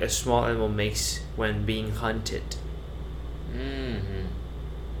similar like a small animal makes when being hunted.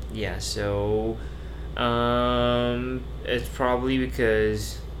 Yeah, so it's probably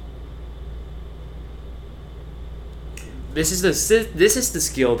because this is the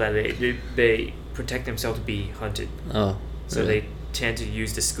skill that they protect themselves to be hunted. Oh, so really? they tend to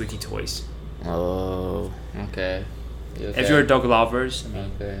use the squeaky toys. Oh, okay. If you're a dog lovers, I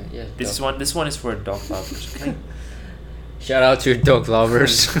mean, okay, yeah. This one is for dog lovers. Okay. Shout out to dog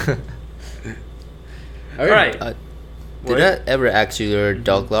lovers. All right. Did I ever ask you you're a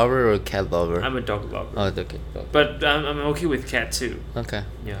dog lover or a cat lover? I'm a dog lover. Oh, okay. Dog. But I'm okay with cat too. Okay.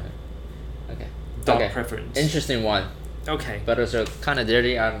 Yeah. Okay. Dog preference. Interesting one. Okay. But also kind of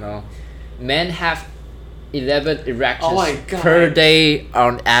dirty. I don't know. Men have 11 erections per day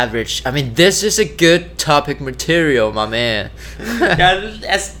on average. I mean, this is a good topic material, my man. Yeah,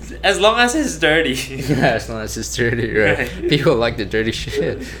 as long as it's dirty. Yeah, as long as it's dirty, right? People like the dirty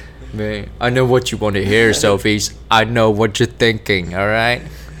shit. Man, I know what you want to hear, Sophies. I know what you're thinking, alright?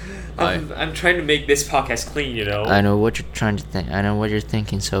 I'm trying to make this podcast clean, you know? I know what you're trying to think. I know what you're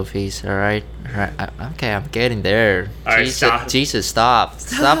thinking, Sophies, alright? Alright, okay, I'm getting there. Alright, Jesus, stop.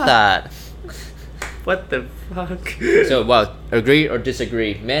 Stop that. What the fuck? So, well, agree or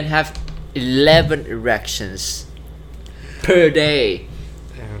disagree? Men have 11 erections per day.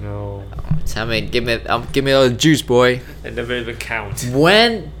 I don't know. Tell me, give me all the juice, boy. I never even count.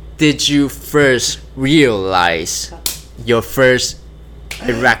 When did you first realize your first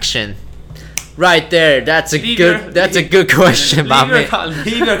erection? Right there. That's a good question, my man.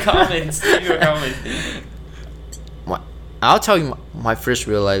 Leave your comments. I'll tell you my first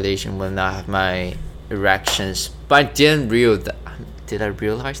realization when I have my erections, but I didn't realize. Did I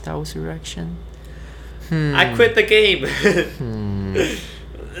realize that was erection? I quit the game.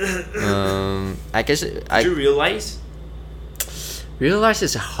 I guess Did you realize? Realize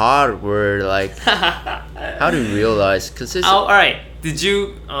is a hard word. Like, how do you realize? Cause it's all right. Did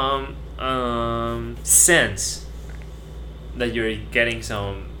you sense that you're getting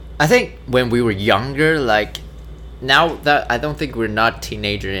some? I think when we were younger, like now that I don't think we're not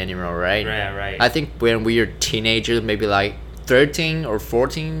teenager anymore, right? Right. I think when we were teenagers, maybe like 13 or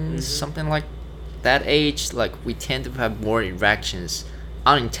 14, something like that age, like we tend to have more erections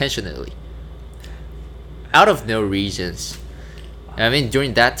unintentionally, out of no reasons. I mean,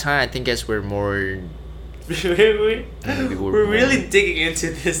 during that time, I think as we're more. We're really digging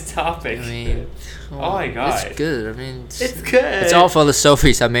into this topic. I mean, oh my god, it's good. I mean, it's good. It's all for the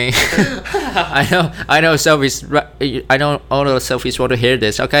selfies. I mean, I know selfies. I know all the selfies want to hear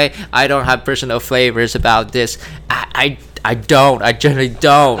this. Okay, I don't have personal flavors about this. I don't. I generally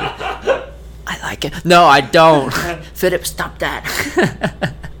don't. I like it. No, I don't. Philip, stop that.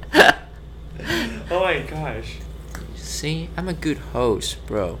 Oh my gosh. See, I'm a good host,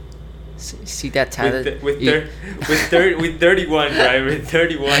 bro. See that talent? With 31, right? With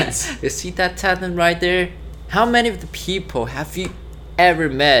 31s. You see that talent right there? How many of the people have you ever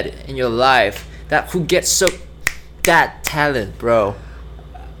met in your life who gets that talent, bro?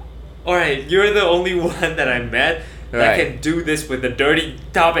 Alright, you're the only one that I met that can do this with the dirty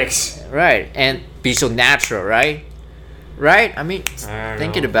topics. Right, and be so natural, right? Right? I mean,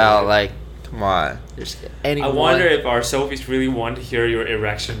 thinking about like, come on, there's anyone. I wonder if our Sophies really want to hear your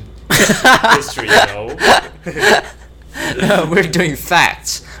erection history, though. No, we're doing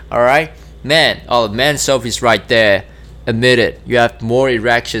facts, all right? Man, Sophies right there. Admit it, you have more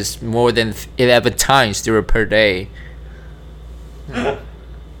erections more than 11 times per day. Oh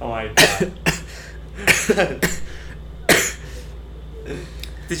my god.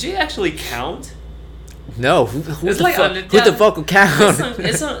 Did you actually count? No, who It's the like fuck? Who the fuck will count?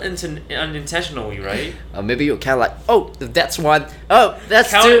 It's not unintentionally, right? Maybe you'll count like, oh, that's one. Oh,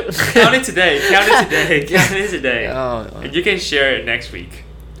 that's count two. Count it today. Count it today. Count it today. Oh, and you can share it next week.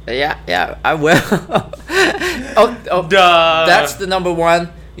 Yeah, I will. oh, duh. That's the number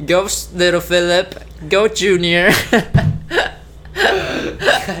one. Go, little Philip. Go, Junior.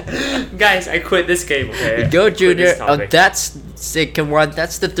 Guys, I quit this game. Okay. Go, Junior. Oh, that's second one.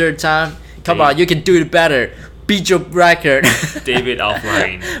 That's the third time. Come on, you can do it better. Beat your record. David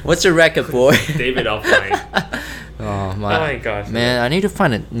offline. What's your record, boy? David offline. Oh my god, man! I need to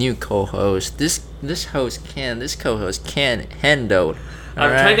find a new co-host. This co-host can't handle.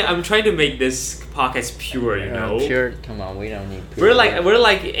 I'm trying to make this podcast pure, you know. Pure. Come on, we don't need pure. We're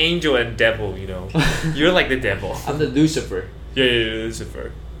like angel and devil, you know. You're like the devil. I'm the Lucifer. Yeah,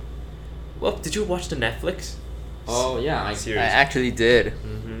 Lucifer. Well, did you watch the Netflix? Oh yeah, I actually did.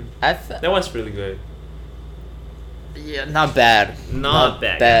 Mm-hmm. That one's really good. Yeah, not bad. Not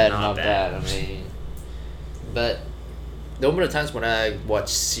bad. I mean, but the number of times when I watch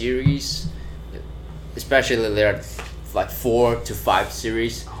series, especially there are like 4 to 5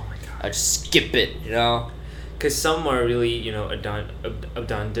 series, oh my god, I just skip it, you know. Because some are really, you know,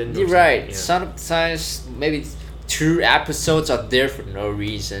 redundant. You're right. Yeah. Sometimes maybe 2 episodes are there for no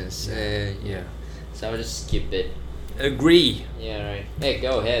reasons. Yeah. So I'll just skip it. Agree. Yeah, right. Hey,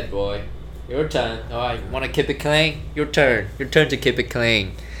 go ahead, boy. Your turn. Alright, wanna keep it clean? Your turn. Your turn to keep it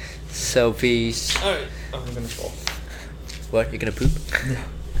clean. So please. Alright. Oh, I'm gonna fall. What? You're gonna poop? No.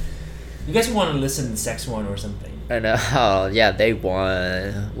 You guys want to listen to the sex one or something? I know. Oh, yeah, they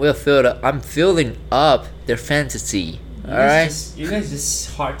won. I'm filling up their fantasy. Alright? You guys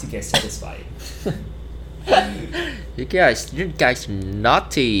just hard to get satisfied. You guys are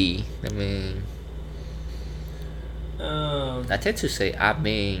naughty. I mean, I tend to say I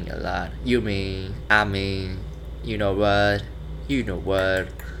mean a lot. You mean, I mean, you know what? You know what?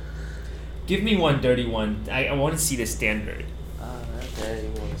 Give me one dirty one. I want to see the standard. Okay,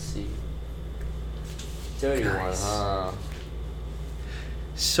 you want to see. Dirty one, huh?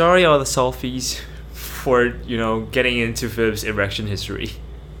 Sorry all the Sophies for, you know, getting into Philip's erection history.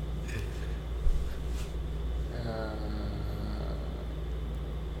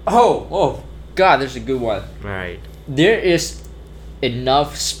 Oh, God, there's a good one. Right. There is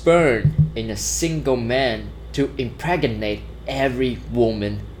enough sperm in a single man to impregnate every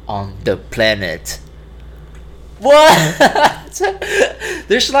woman on the planet. What?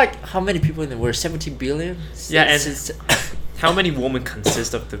 There's like, how many people in the world? 70 billion? Yeah, and how many women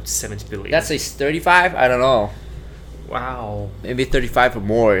consist of the 70 billion? That's like 35? I don't know. Wow. Maybe 35 or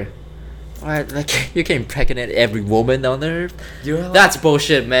more. What? Like, you can impregnate every woman on earth? That's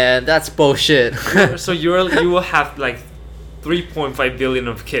bullshit, man. That's bullshit. So you will have like 3.5 billion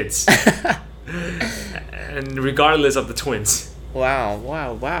of kids. And regardless of the twins. Wow.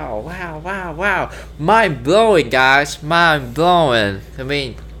 Mind blowing, guys. Mind blowing. I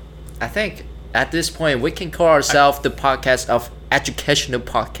mean, I think at this point we can call ourselves the podcast of educational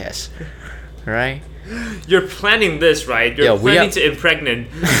podcast. Right? You're planning this, right? You're planning to impregnate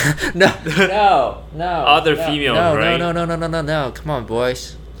no other females, right? No. Come on,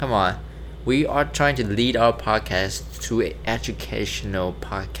 boys. Come on. We are trying to lead our podcast to an educational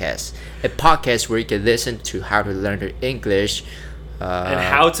podcast. A podcast where you can listen to how to learn the English. And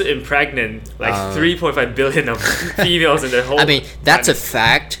how to impregnate like 3.5 billion of females in the whole. I mean, that's a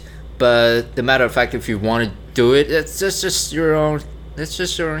fact. But the matter of fact, if you want to do it, it's just your own. It's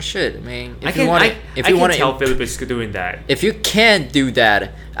just your own shit. I mean, if you want to tell Philip is doing that. If you can't do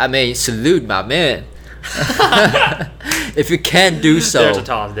that, I mean, salute my man. If you can't do so,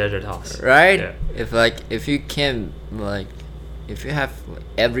 there's a toss, right? Yeah. If you can, like, if you have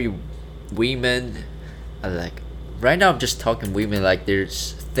every women, like, right now I'm just talking women like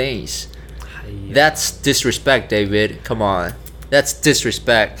there's things. Yeah. That's disrespect, David. Come on, that's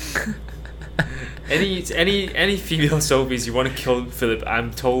disrespect. Any female Sophies you want to kill Philip,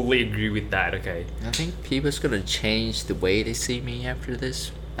 I'm totally agree with that. Okay. I think people's gonna change the way they see me after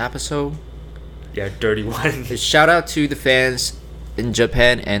this episode. Yeah, dirty one. Shout out to the fans in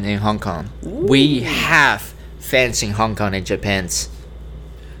Japan and in Hong Kong. Ooh. We have fans in Hong Kong and Japan.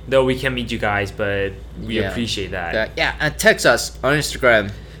 Though we can't meet you guys, but we appreciate that. And text us on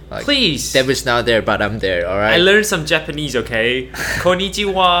Instagram. Like, please. David's not there, but I'm there. All right. I learned some Japanese. Okay.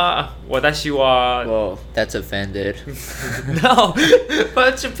 Konnichiwa, watashi wa. Well, that's offended. No,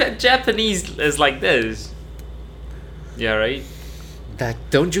 but Japanese is like this. Yeah, right. Like,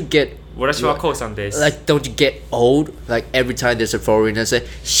 don't you get? Watashi wa kousan desu. Like, don't you get old? Like every time there's a foreigner say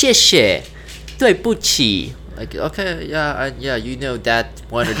谢谢,对不起. Like, okay, yeah, you know that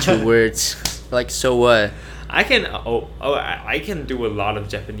one or two words. Like, so what? I can do a lot of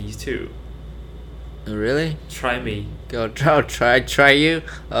Japanese too. Really? Try me. Go try you.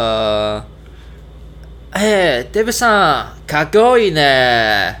 Hey, David-san, かっこいい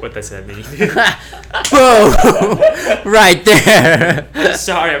ね. What does that mean? Boom! Right there.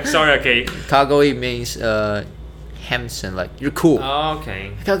 I'm sorry. Okay. かっこいい means handsome, like you're cool. Oh,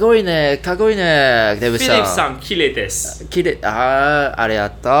 okay. かっこいいね, Philip-san, 綺麗です. 綺麗. Ah, ありが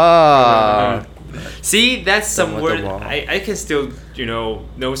とう. See, that's some word. I can still,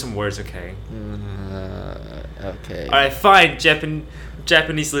 know some words, okay? Okay. Alright, fine,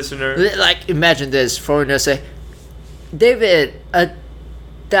 Japanese listener. Like, imagine this, foreigner say, David,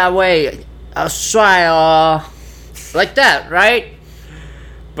 that way, 帅哦. Like that, right?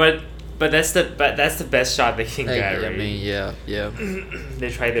 But that's the best shot they can get, right? I mean, yeah. They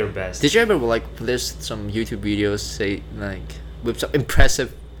try their best. Did you ever, like, there's some YouTube videos say, like, with some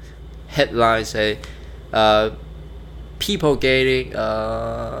impressive headlines say, people getting,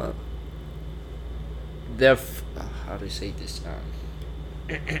 how do you say this?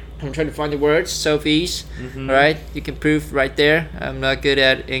 I'm trying to find the words. Sophies, right? You can prove right there. I'm not good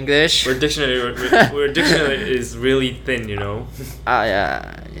at English. Our dictionary is really thin, Yeah.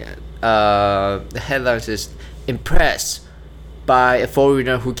 The headlines is impressed by a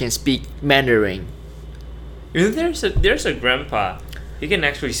foreigner who can speak Mandarin. There's a grandpa. He can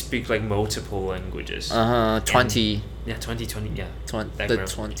actually speak like multiple languages. 20. Yeah, 20, yeah.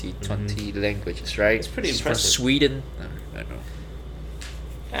 20 languages, right? It's pretty impressive. From Sweden. I don't know.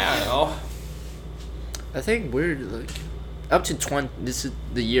 I think we're like up to 20. This is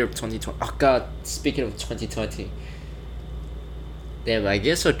the year of 2020. Oh God! Speaking of 2020, damn, I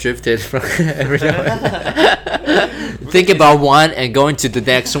guess I drifted from every Think about one and going to the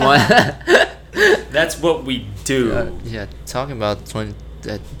next one. That's what we do. Talking about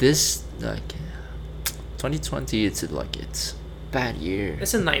 2020. It's bad year.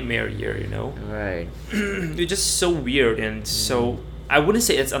 It's a nightmare year, Right. It's just so weird and so. I wouldn't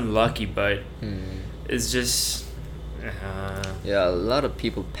say it's unlucky, but it's just. Yeah, a lot of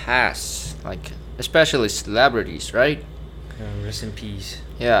people pass, like especially celebrities, right? Rest in peace.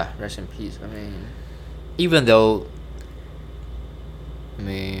 Yeah, rest in peace. I mean, even though,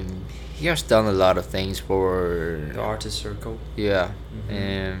 he has done a lot of things for the artist circle. Yeah,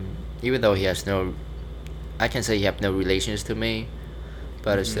 and even though he has I can say he have no relations to me,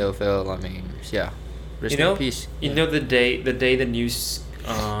 but I still feel. Rest in peace. The day the news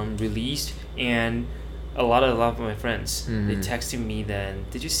released, and a lot of my friends they texted me then,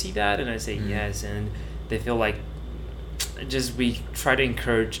 did you see that? And I say yes, and they feel like just we try to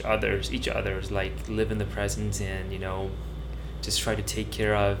encourage each other's like live in the present and just try to take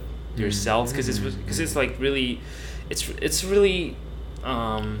care of yourselves because it's like really it's really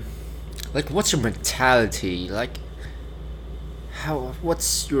like what's your mentality like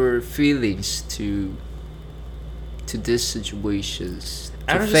what's your feelings to these situations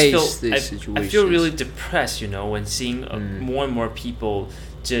I feel really depressed when seeing more and more people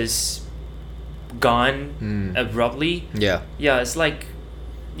just gone abruptly. Yeah, it's like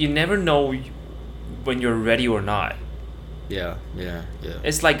you never know when you're ready or not. Yeah.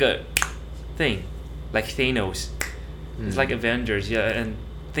 It's like a thing, like Thanos. It's like Avengers, and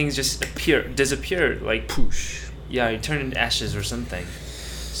things just disappear, like poosh. Yeah, you turn into ashes or something.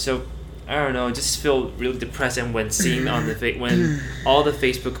 So I don't know, I just feel really depressed, and when seeing on when all the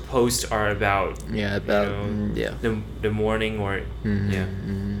Facebook posts are about the morning or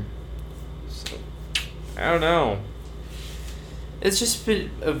So I don't know. It's just been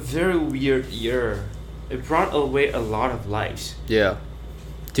a very weird year. It brought away a lot of lives. Yeah.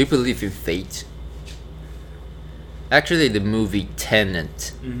 Do you believe in fate? Actually, the movie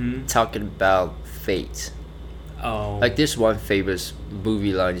Tenet talking about fate. Oh. Like this one famous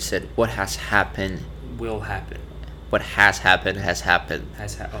movie line said, "What has happened will happen. What has happened has happened."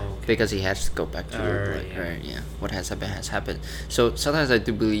 Okay. Because he has to go back to what has happened has happened. So sometimes I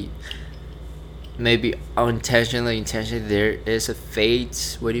do believe, maybe intentionally, there is a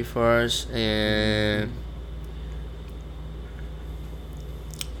fate waiting for us, and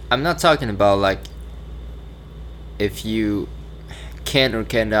I'm not talking about like if you can or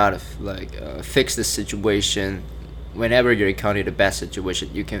cannot like fix the situation, whenever you're encountering the bad situation,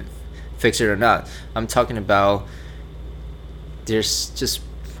 you can fix it or not. I'm talking about there's just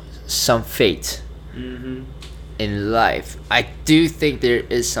some fate in life. I do think there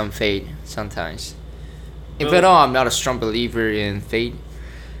is some fate sometimes. Even though I'm not a strong believer in fate.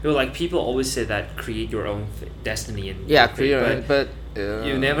 Like people always say that create your own destiny and create your own, but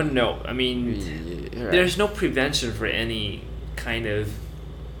you never know. I mean, there's no prevention for any kind of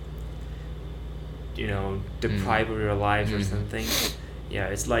deprive of your lives or something. Yeah,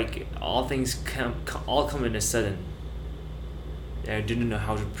 it's like all things come in a sudden. You didn't know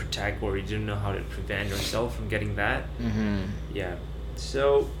how to protect, or you didn't know how to prevent yourself from getting that. Yeah,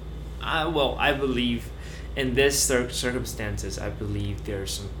 so I believe in this circumstances, I believe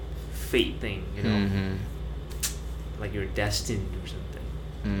there's some fate thing, like you're destined or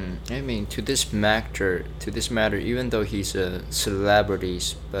something. I mean, to this matter, even though he's a celebrity,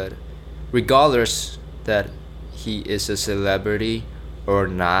 but regardless that he is a celebrity or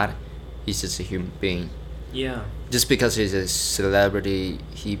not, he's just a human being. Yeah. Just because he's a celebrity,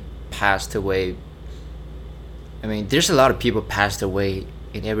 he passed away. I mean, there's a lot of people passed away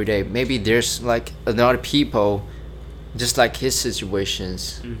in every day. Maybe there's like a lot of people, just like his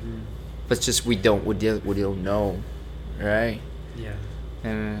situations, but just we don't know, right? Yeah.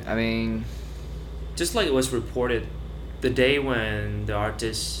 And I mean, just like it was reported, the day when the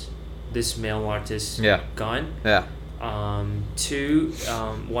artist, this male artist, gone. Yeah.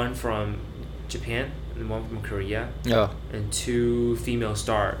 One from Japan and one from Korea. Yeah. And 2 female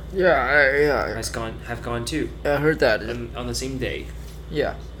star. Have gone too. I heard that. And on the same day.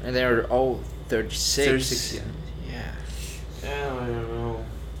 Yeah, and they're all 36. 36, yeah. I don't know.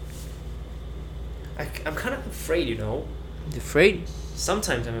 I'm kind of afraid, Afraid?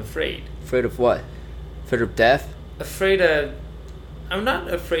 Sometimes I'm afraid. Afraid of what? Afraid of death? I'm not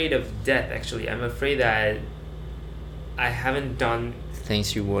afraid of death, actually. I'm afraid that I haven't done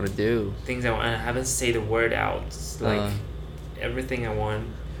things you want to do. Things I haven't said the word out. Like everything I want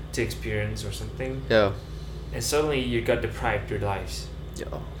to experience or something. Yeah. And suddenly you got deprived your lives.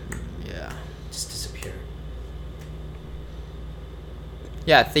 Yeah. Just disappear.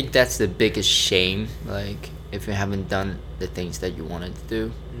 Yeah, I think that's the biggest shame. Like, if you haven't done the things that you wanted to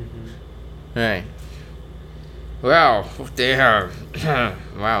do. Right. Wow. Damn.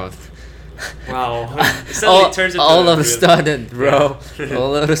 Wow. Wow. Suddenly turns into all of a sudden, bro.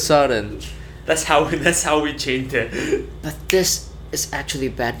 All of a sudden. That's how we changed it. But this is actually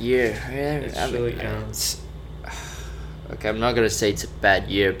a bad year. Okay, I'm not gonna say it's a bad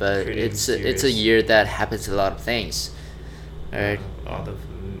year, but it's a year that happens a lot of things. Right. A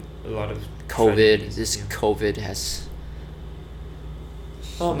lot of COVID. This COVID has.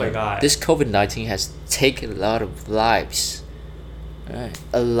 Oh my God. This COVID-19 has taken a lot of lives. Right.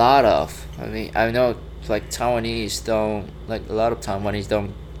 A lot of. I mean, I know like Taiwanese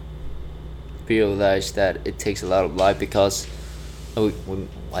don't realize that it takes a lot of life because I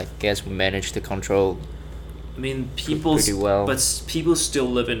guess we managed to control. I mean, people still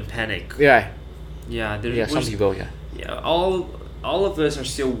live in panic. Yeah. Yeah. Some people. Yeah. Yeah. All of us are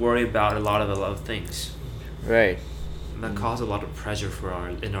still worried about a lot of things. Right. And that cause a lot of pressure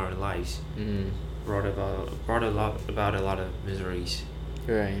in our lives. Brought about a lot of miseries.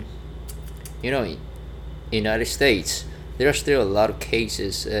 Right. United States, there are still a lot of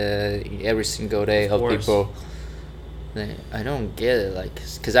cases every single day of people. I don't get it, like,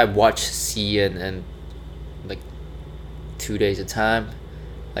 because I watch CNN like 2 days at a time,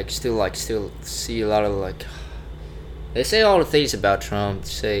 still see a lot of like. They say all the things about Trump. They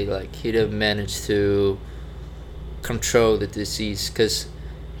say like he didn't manage to control the disease because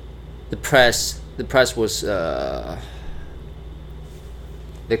the press was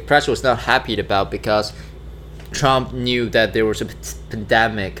not happy about because Trump knew that there was a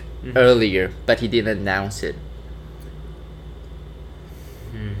pandemic earlier, but he didn't announce it.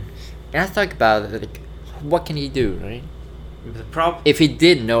 And I thought about it, like, what can he do, right? If he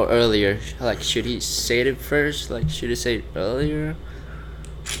did know earlier, like, should he say it first? Like, should he say it earlier?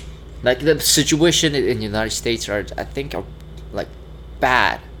 Like, the situation in the United States are like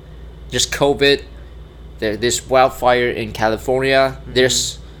bad. Just COVID. There's wildfire in California.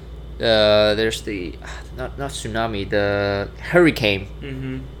 There's the not tsunami, the hurricane.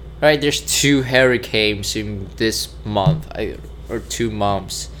 Right, there's 2 hurricanes in this month or 2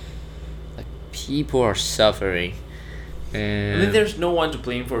 months. Like, people are suffering. And I mean, there's no one to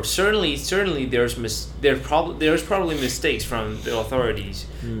blame for. Certainly, there's probably mistakes from the authorities.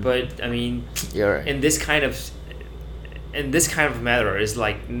 But I mean, you're right. in this kind of matter, it's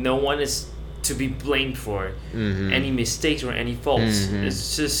like no one is to be blamed for any mistakes or any faults.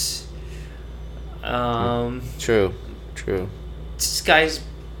 It's just true. These guys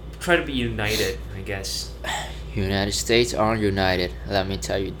try to be united, I guess. United States aren't united. Let me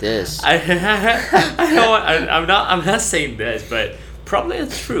tell you this. I'm not saying this, but probably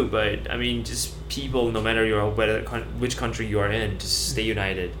it's true. But I mean, just people, no matter which country you are in, just stay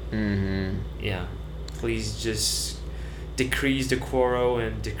united. Yeah, please just decrease the quarrel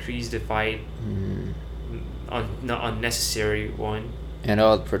and decrease the fight. Not unnecessary one. And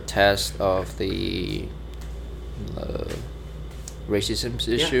all the protests of the racism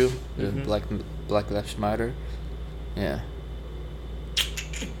issue, the Black Lives Matter. Yeah.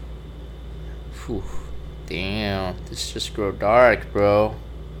 Whew. Damn, this just grow dark, bro.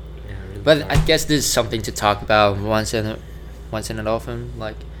 Yeah, really but dark. I guess this is something to talk about once in an often.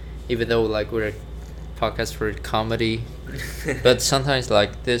 Like, even though like we're a podcast for comedy, but sometimes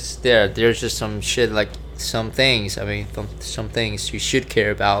like there's just some shit, like some things. I mean, some things you should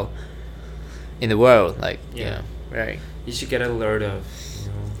care about in the world. Like, Yeah. right. You should get alert of.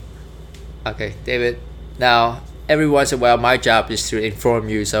 Okay, David. Now, every once in a while, my job is to inform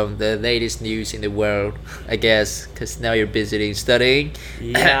you some of the latest news in the world, I guess, because now you're busy studying.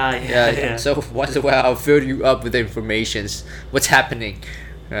 Yeah. So once in a while, I'll fill you up with informations. What's happening,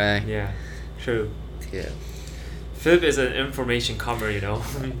 right? Yeah, true. Yeah. Philip is an information comer,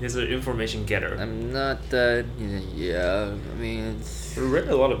 He's an information getter. I'm not that. Yeah. I mean, We read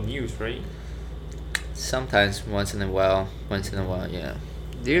a lot of news, right? sometimes once in a while. Yeah.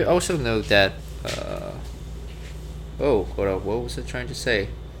 Do you also know that? Oh, hold on. What was I trying to say?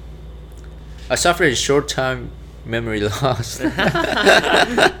 I suffer in short-term memory loss.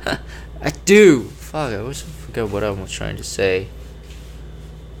 I do. Fuck, I always forget what I was trying to say.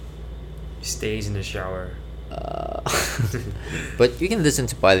 He stays in the shower. But you can listen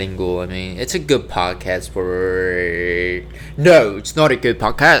to Bilingual. I mean, it's a good podcast for... No, it's not a good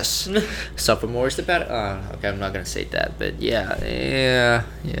podcast. Suffer more is the better... okay, I'm not gonna say that. But yeah.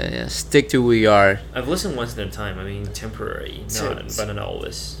 Stick to who we are. I've listened once at a time. I mean, temporary, but not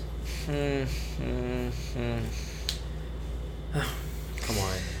always. Come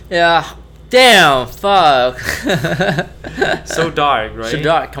on. Yeah. Damn, fuck. So dark, right? So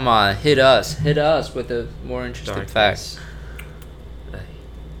dark. Come on, hit us with the more interesting Darkness. facts.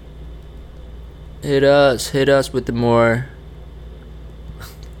 Hit us with the more.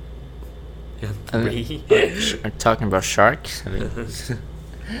 Three. I'm talking about sharks. I mean,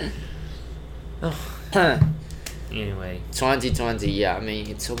 Anyway. 2020. Yeah, I mean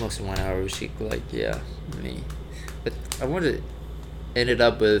it's almost 1 hour. We should I mean, but I wanted to end it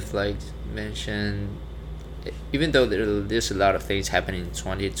up with like mention. Even though there's a lot of things happening in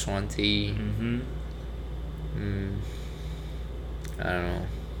 2020. I don't know.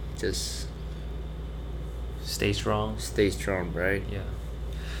 Just Stay strong. stay strong, right? Yeah.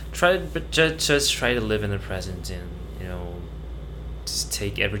 Just try to live in the present and just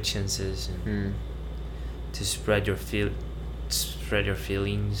take every chances and to spread your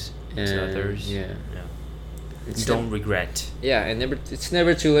feelings to others. Yeah. You don't regret. Yeah, and it's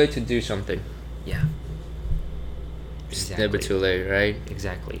never too late to do something. Yeah. It's never too late, right?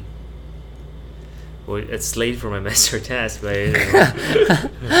 Exactly. Well, it's late for my master test, but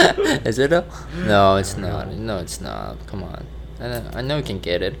Is it though? No, it's not. No, it's not. Come on. I know you can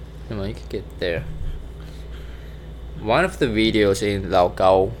get it. Come on, you can get there. One of the videos in Lao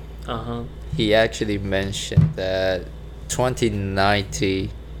Gao, he actually mentioned that 2090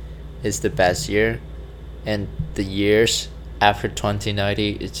 is the best year, and the years after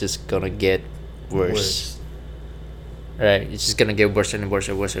 2090 it's just gonna get worse. Right? It's just gonna get worse and worse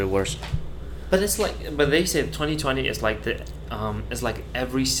and worse and worse. But they said 2020 is like it's like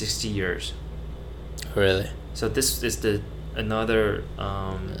every 60 years. Really? So this is another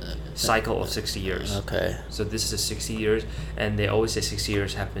cycle of 60 years. Okay. So this is 60 years, and they always say 60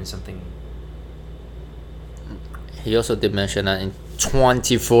 years have been something. He also did mention that in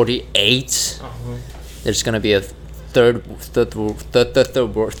 2048 there's gonna be a third World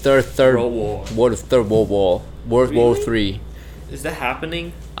War. World War III. Is that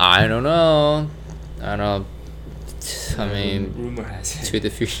happening? I don't know. I mean, rumor has it.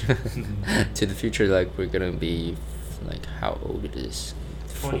 to the future, like we're gonna be, like how old it is?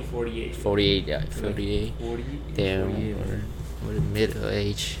 2048. 48, yeah, 48. 40. Damn, 48. we're middle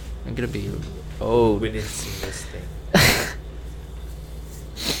age. I'm gonna be old. Witnessing this thing.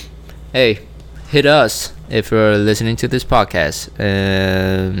 Hey, hit us if you're listening to this podcast,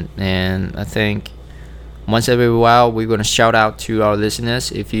 and I think once every while we're gonna shout out to our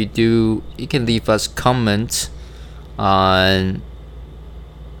listeners. If you do, you can leave us comments on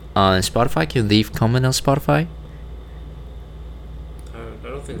on Spotify. Can you leave comment on Spotify? I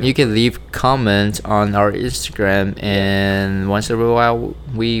don't think you can leave comment on our Instagram, and once in a while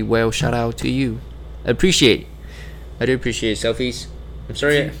we will shout out to you. I do appreciate selfies. I'm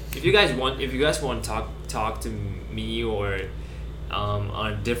sorry. If you guys want to talk to me or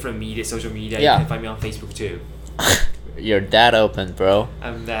on different social media, you can find me on Facebook too. You're that open, bro.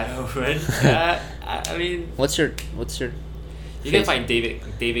 I'm that open. I mean, what's your? You can find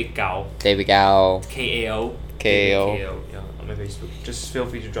David Gao. David Gao. KAO. KAO. Yeah, on my Facebook. Just feel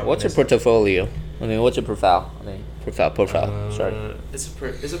free to drop. What's your portfolio? What's your profile? Profile. Sorry. It's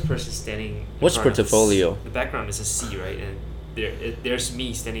a person standing. What's portfolio? The background is a C, right? And there's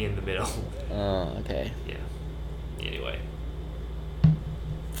me standing in the middle. Oh, okay. Yeah. Anyway.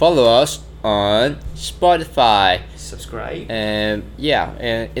 Follow us on Spotify. Subscribe. And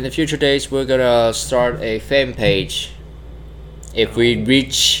in the future days we're gonna start a fan page. If we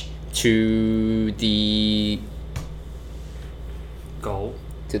reach to the goal.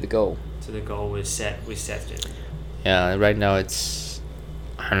 To the goal we set it. Yeah, right now it's,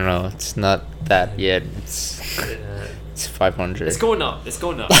 I don't know, it's not that yet. It's 500. It's going up.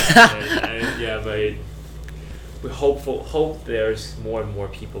 Yeah, but we hope there's more and more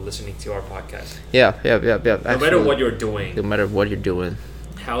people listening to our podcast. Yeah. No matter what you're doing. No matter what you're doing.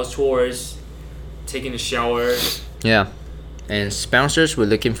 House chores, taking a shower. Yeah. And sponsors, we're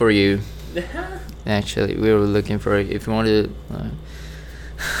looking for you. Actually, we were looking for, if you want to, I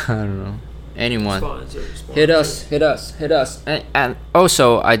don't know, anyone. Sponsor. Hit us. And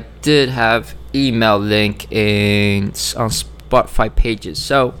also, I did have email link on Spotify pages.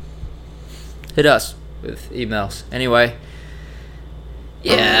 So, hit us with emails. Anyway,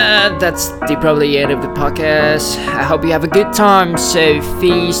 that's probably the end of the podcast. I hope you have a good time. So,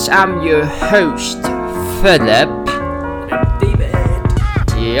 peace. I'm your host, Philip. And David.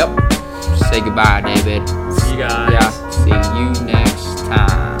 Yep. Say goodbye, David. See you guys. Yeah.